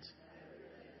repent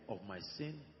of my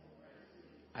sin.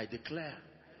 I declare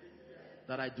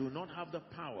that I do not have the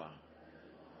power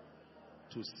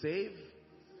to save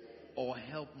or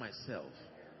help myself,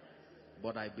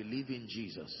 but I believe in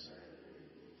Jesus.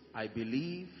 I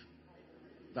believe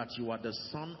that you are the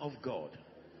Son of God.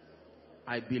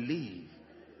 I believe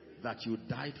that you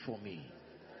died for me.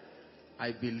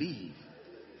 I believe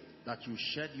that you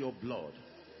shed your blood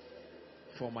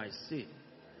for my sin,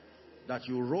 that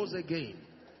you rose again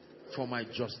for my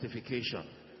justification.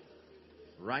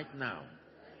 Right now,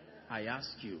 I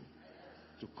ask you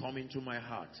to come into my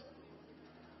heart.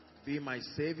 Be my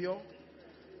Savior,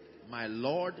 my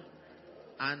Lord,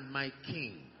 and my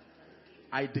King.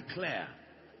 I declare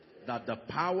that the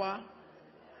power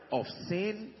of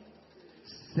sin,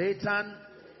 Satan,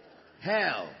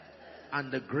 hell,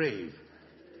 and the grave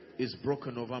is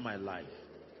broken over my life.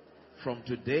 From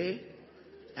today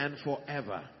and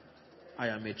forever, I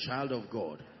am a child of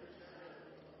God.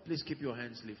 Please keep your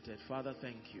hands lifted. Father,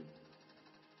 thank you.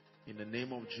 In the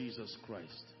name of Jesus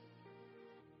Christ,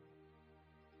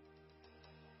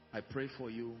 I pray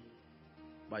for you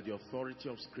by the authority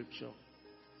of Scripture.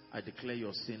 I declare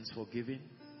your sins forgiven,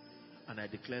 and I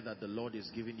declare that the Lord is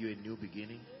giving you a new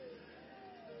beginning.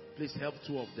 Please help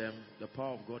two of them. The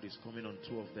power of God is coming on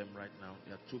two of them right now.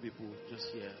 There are two people just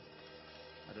here.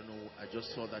 I don't know. I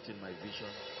just saw that in my vision.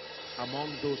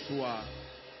 Among those who are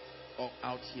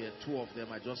out here, two of them,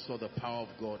 I just saw the power of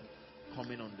God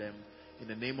coming on them. In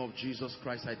the name of Jesus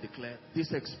Christ, I declare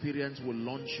this experience will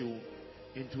launch you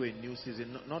into a new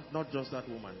season. Not just that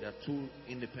woman. There are two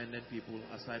independent people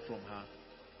aside from her.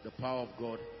 The power of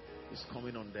God is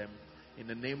coming on them. In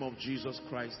the name of Jesus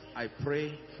Christ, I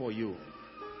pray for you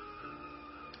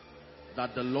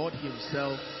that the Lord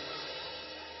himself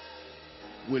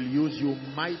will use you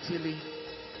mightily.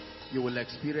 You will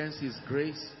experience his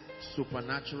grace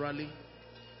supernaturally.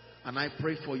 And I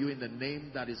pray for you in the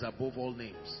name that is above all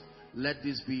names. Let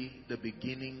this be the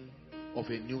beginning of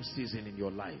a new season in your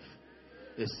life.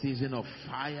 A season of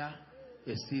fire,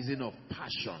 a season of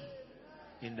passion.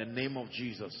 In the name of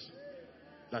Jesus.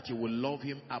 That you will love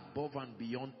him above and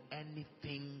beyond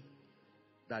anything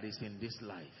that is in this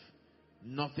life.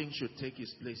 Nothing should take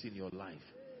his place in your life.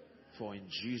 For in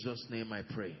Jesus' name I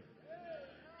pray.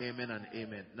 Amen and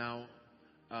amen. Now,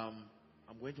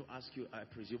 I'm going to ask you, I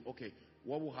presume, okay,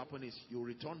 what will happen is you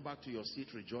return back to your seat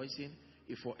rejoicing.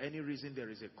 If for any reason there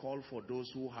is a call for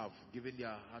those who have given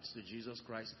their hearts to Jesus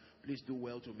Christ, please do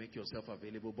well to make yourself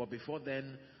available. But before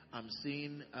then, I'm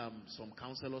seeing some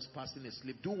counselors passing a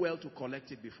slip. Do well to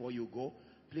collect it before you go.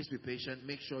 Please be patient.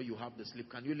 Make sure you have the slip.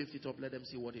 Can you lift it up? Let them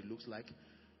see what it looks like.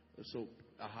 So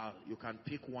you can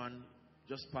pick one.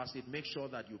 Just pass it. Make sure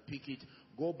that you pick it.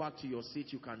 Go back to your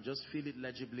seat. You can just fill it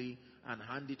legibly and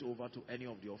hand it over to any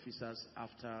of the officers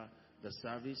after the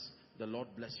service. The Lord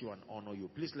bless you and honor you.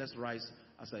 Please let's rise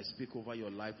as I speak over your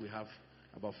life. We have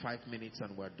about 5 minutes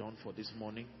and we're done for this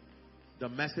morning. The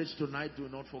message tonight, do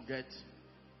not forget,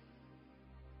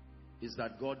 is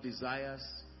that God desires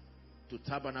to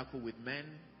tabernacle with men.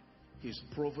 He's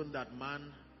proven that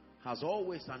man has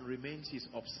always and remains his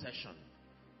obsession.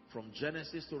 From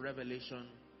Genesis to Revelation,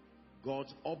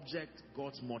 God's object,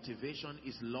 God's motivation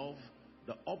is love.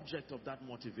 The object of that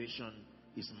motivation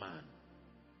is man.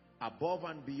 Above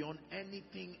and beyond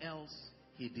anything else,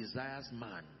 he desires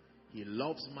man. He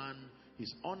loves man.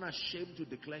 He's unashamed to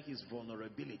declare his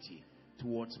vulnerability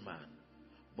towards man.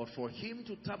 But for him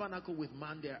to tabernacle with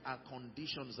man, there are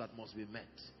conditions that must be met.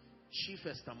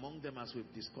 Chiefest among them, as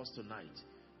we've discussed tonight,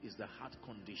 is the heart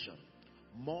condition.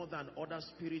 More than other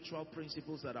spiritual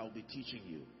principles that I'll be teaching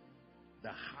you, the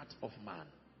heart of man.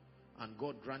 And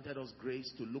God granted us grace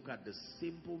to look at the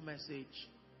simple message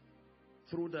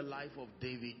through the life of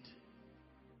David,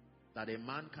 that a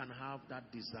man can have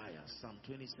that desire. Psalm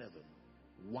 27.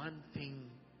 One thing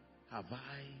have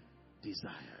I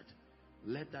desired.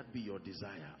 Let that be your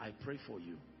desire. I pray for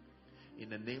you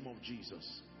in the name of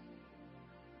Jesus.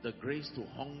 The grace to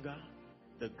hunger,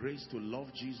 the grace to love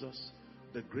Jesus,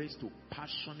 the grace to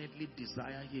passionately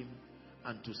desire him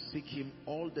and to seek him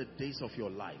all the days of your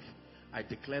life. I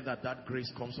declare that that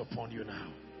grace comes upon you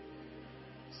now.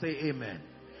 Say amen.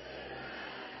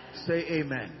 Say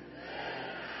amen.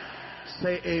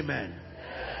 Say amen.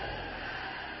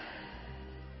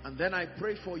 And then I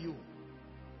pray for you.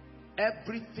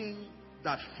 Everything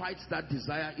that fights that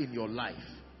desire in your life,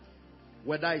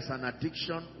 whether it's an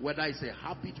addiction, whether it's a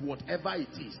habit, whatever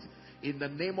it is, in the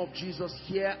name of Jesus,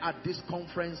 here at this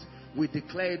conference, we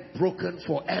declare it broken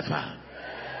forever.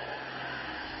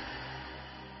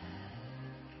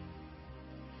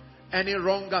 Any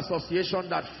wrong association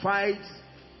that fights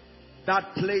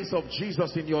that place of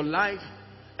Jesus in your life,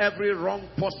 every wrong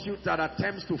pursuit that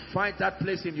attempts to fight that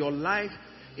place in your life,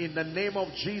 in the name of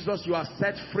Jesus, you are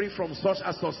set free from such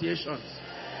associations.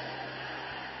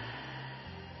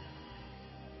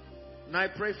 And I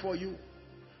pray for you.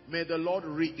 May the Lord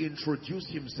reintroduce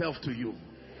himself to you.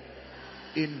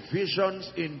 In visions,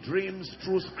 in dreams,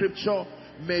 through scripture.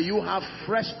 May you have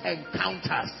fresh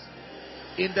encounters.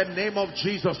 In the name of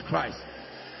Jesus Christ.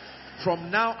 From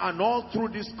now and all through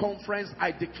this conference,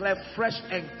 I declare fresh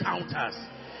encounters.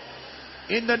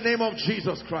 In the name of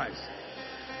Jesus Christ.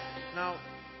 Now,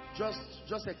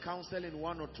 Just a counsel in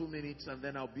 1 or 2 minutes, and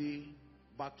then I'll be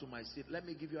back to my seat. Let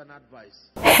me give you an advice.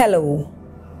 Hello.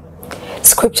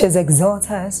 Scriptures exhort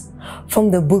us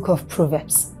from the book of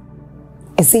Proverbs.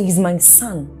 It says, my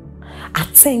son,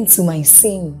 attend to my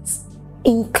sayings,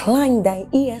 incline thy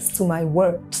ears to my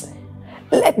words.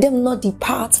 Let them not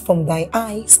depart from thy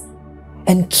eyes,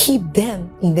 and keep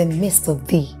them in the midst of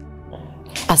thee.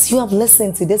 As you have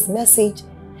listened to this message,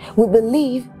 we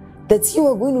believe that you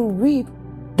are going to reap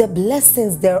the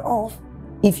blessings thereof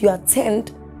if you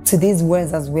attend to these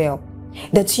words as well.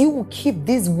 That you will keep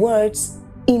these words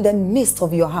in the midst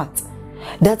of your heart.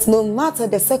 That no matter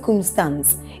the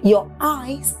circumstance, your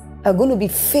eyes are going to be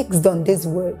fixed on these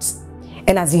words.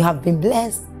 And as you have been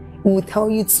blessed, we will tell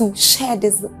you to share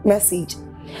this message.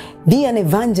 Be an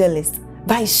evangelist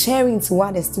by sharing to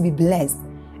others to be blessed.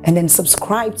 And then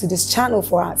subscribe to this channel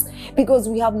for us, because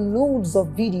we have loads of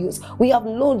videos, we have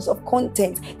loads of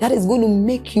content that is going to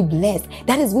make you blessed,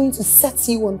 that is going to set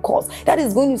you on course, that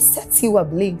is going to set you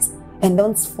ablaze. And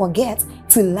don't forget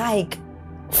to like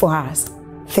for us.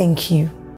 Thank you.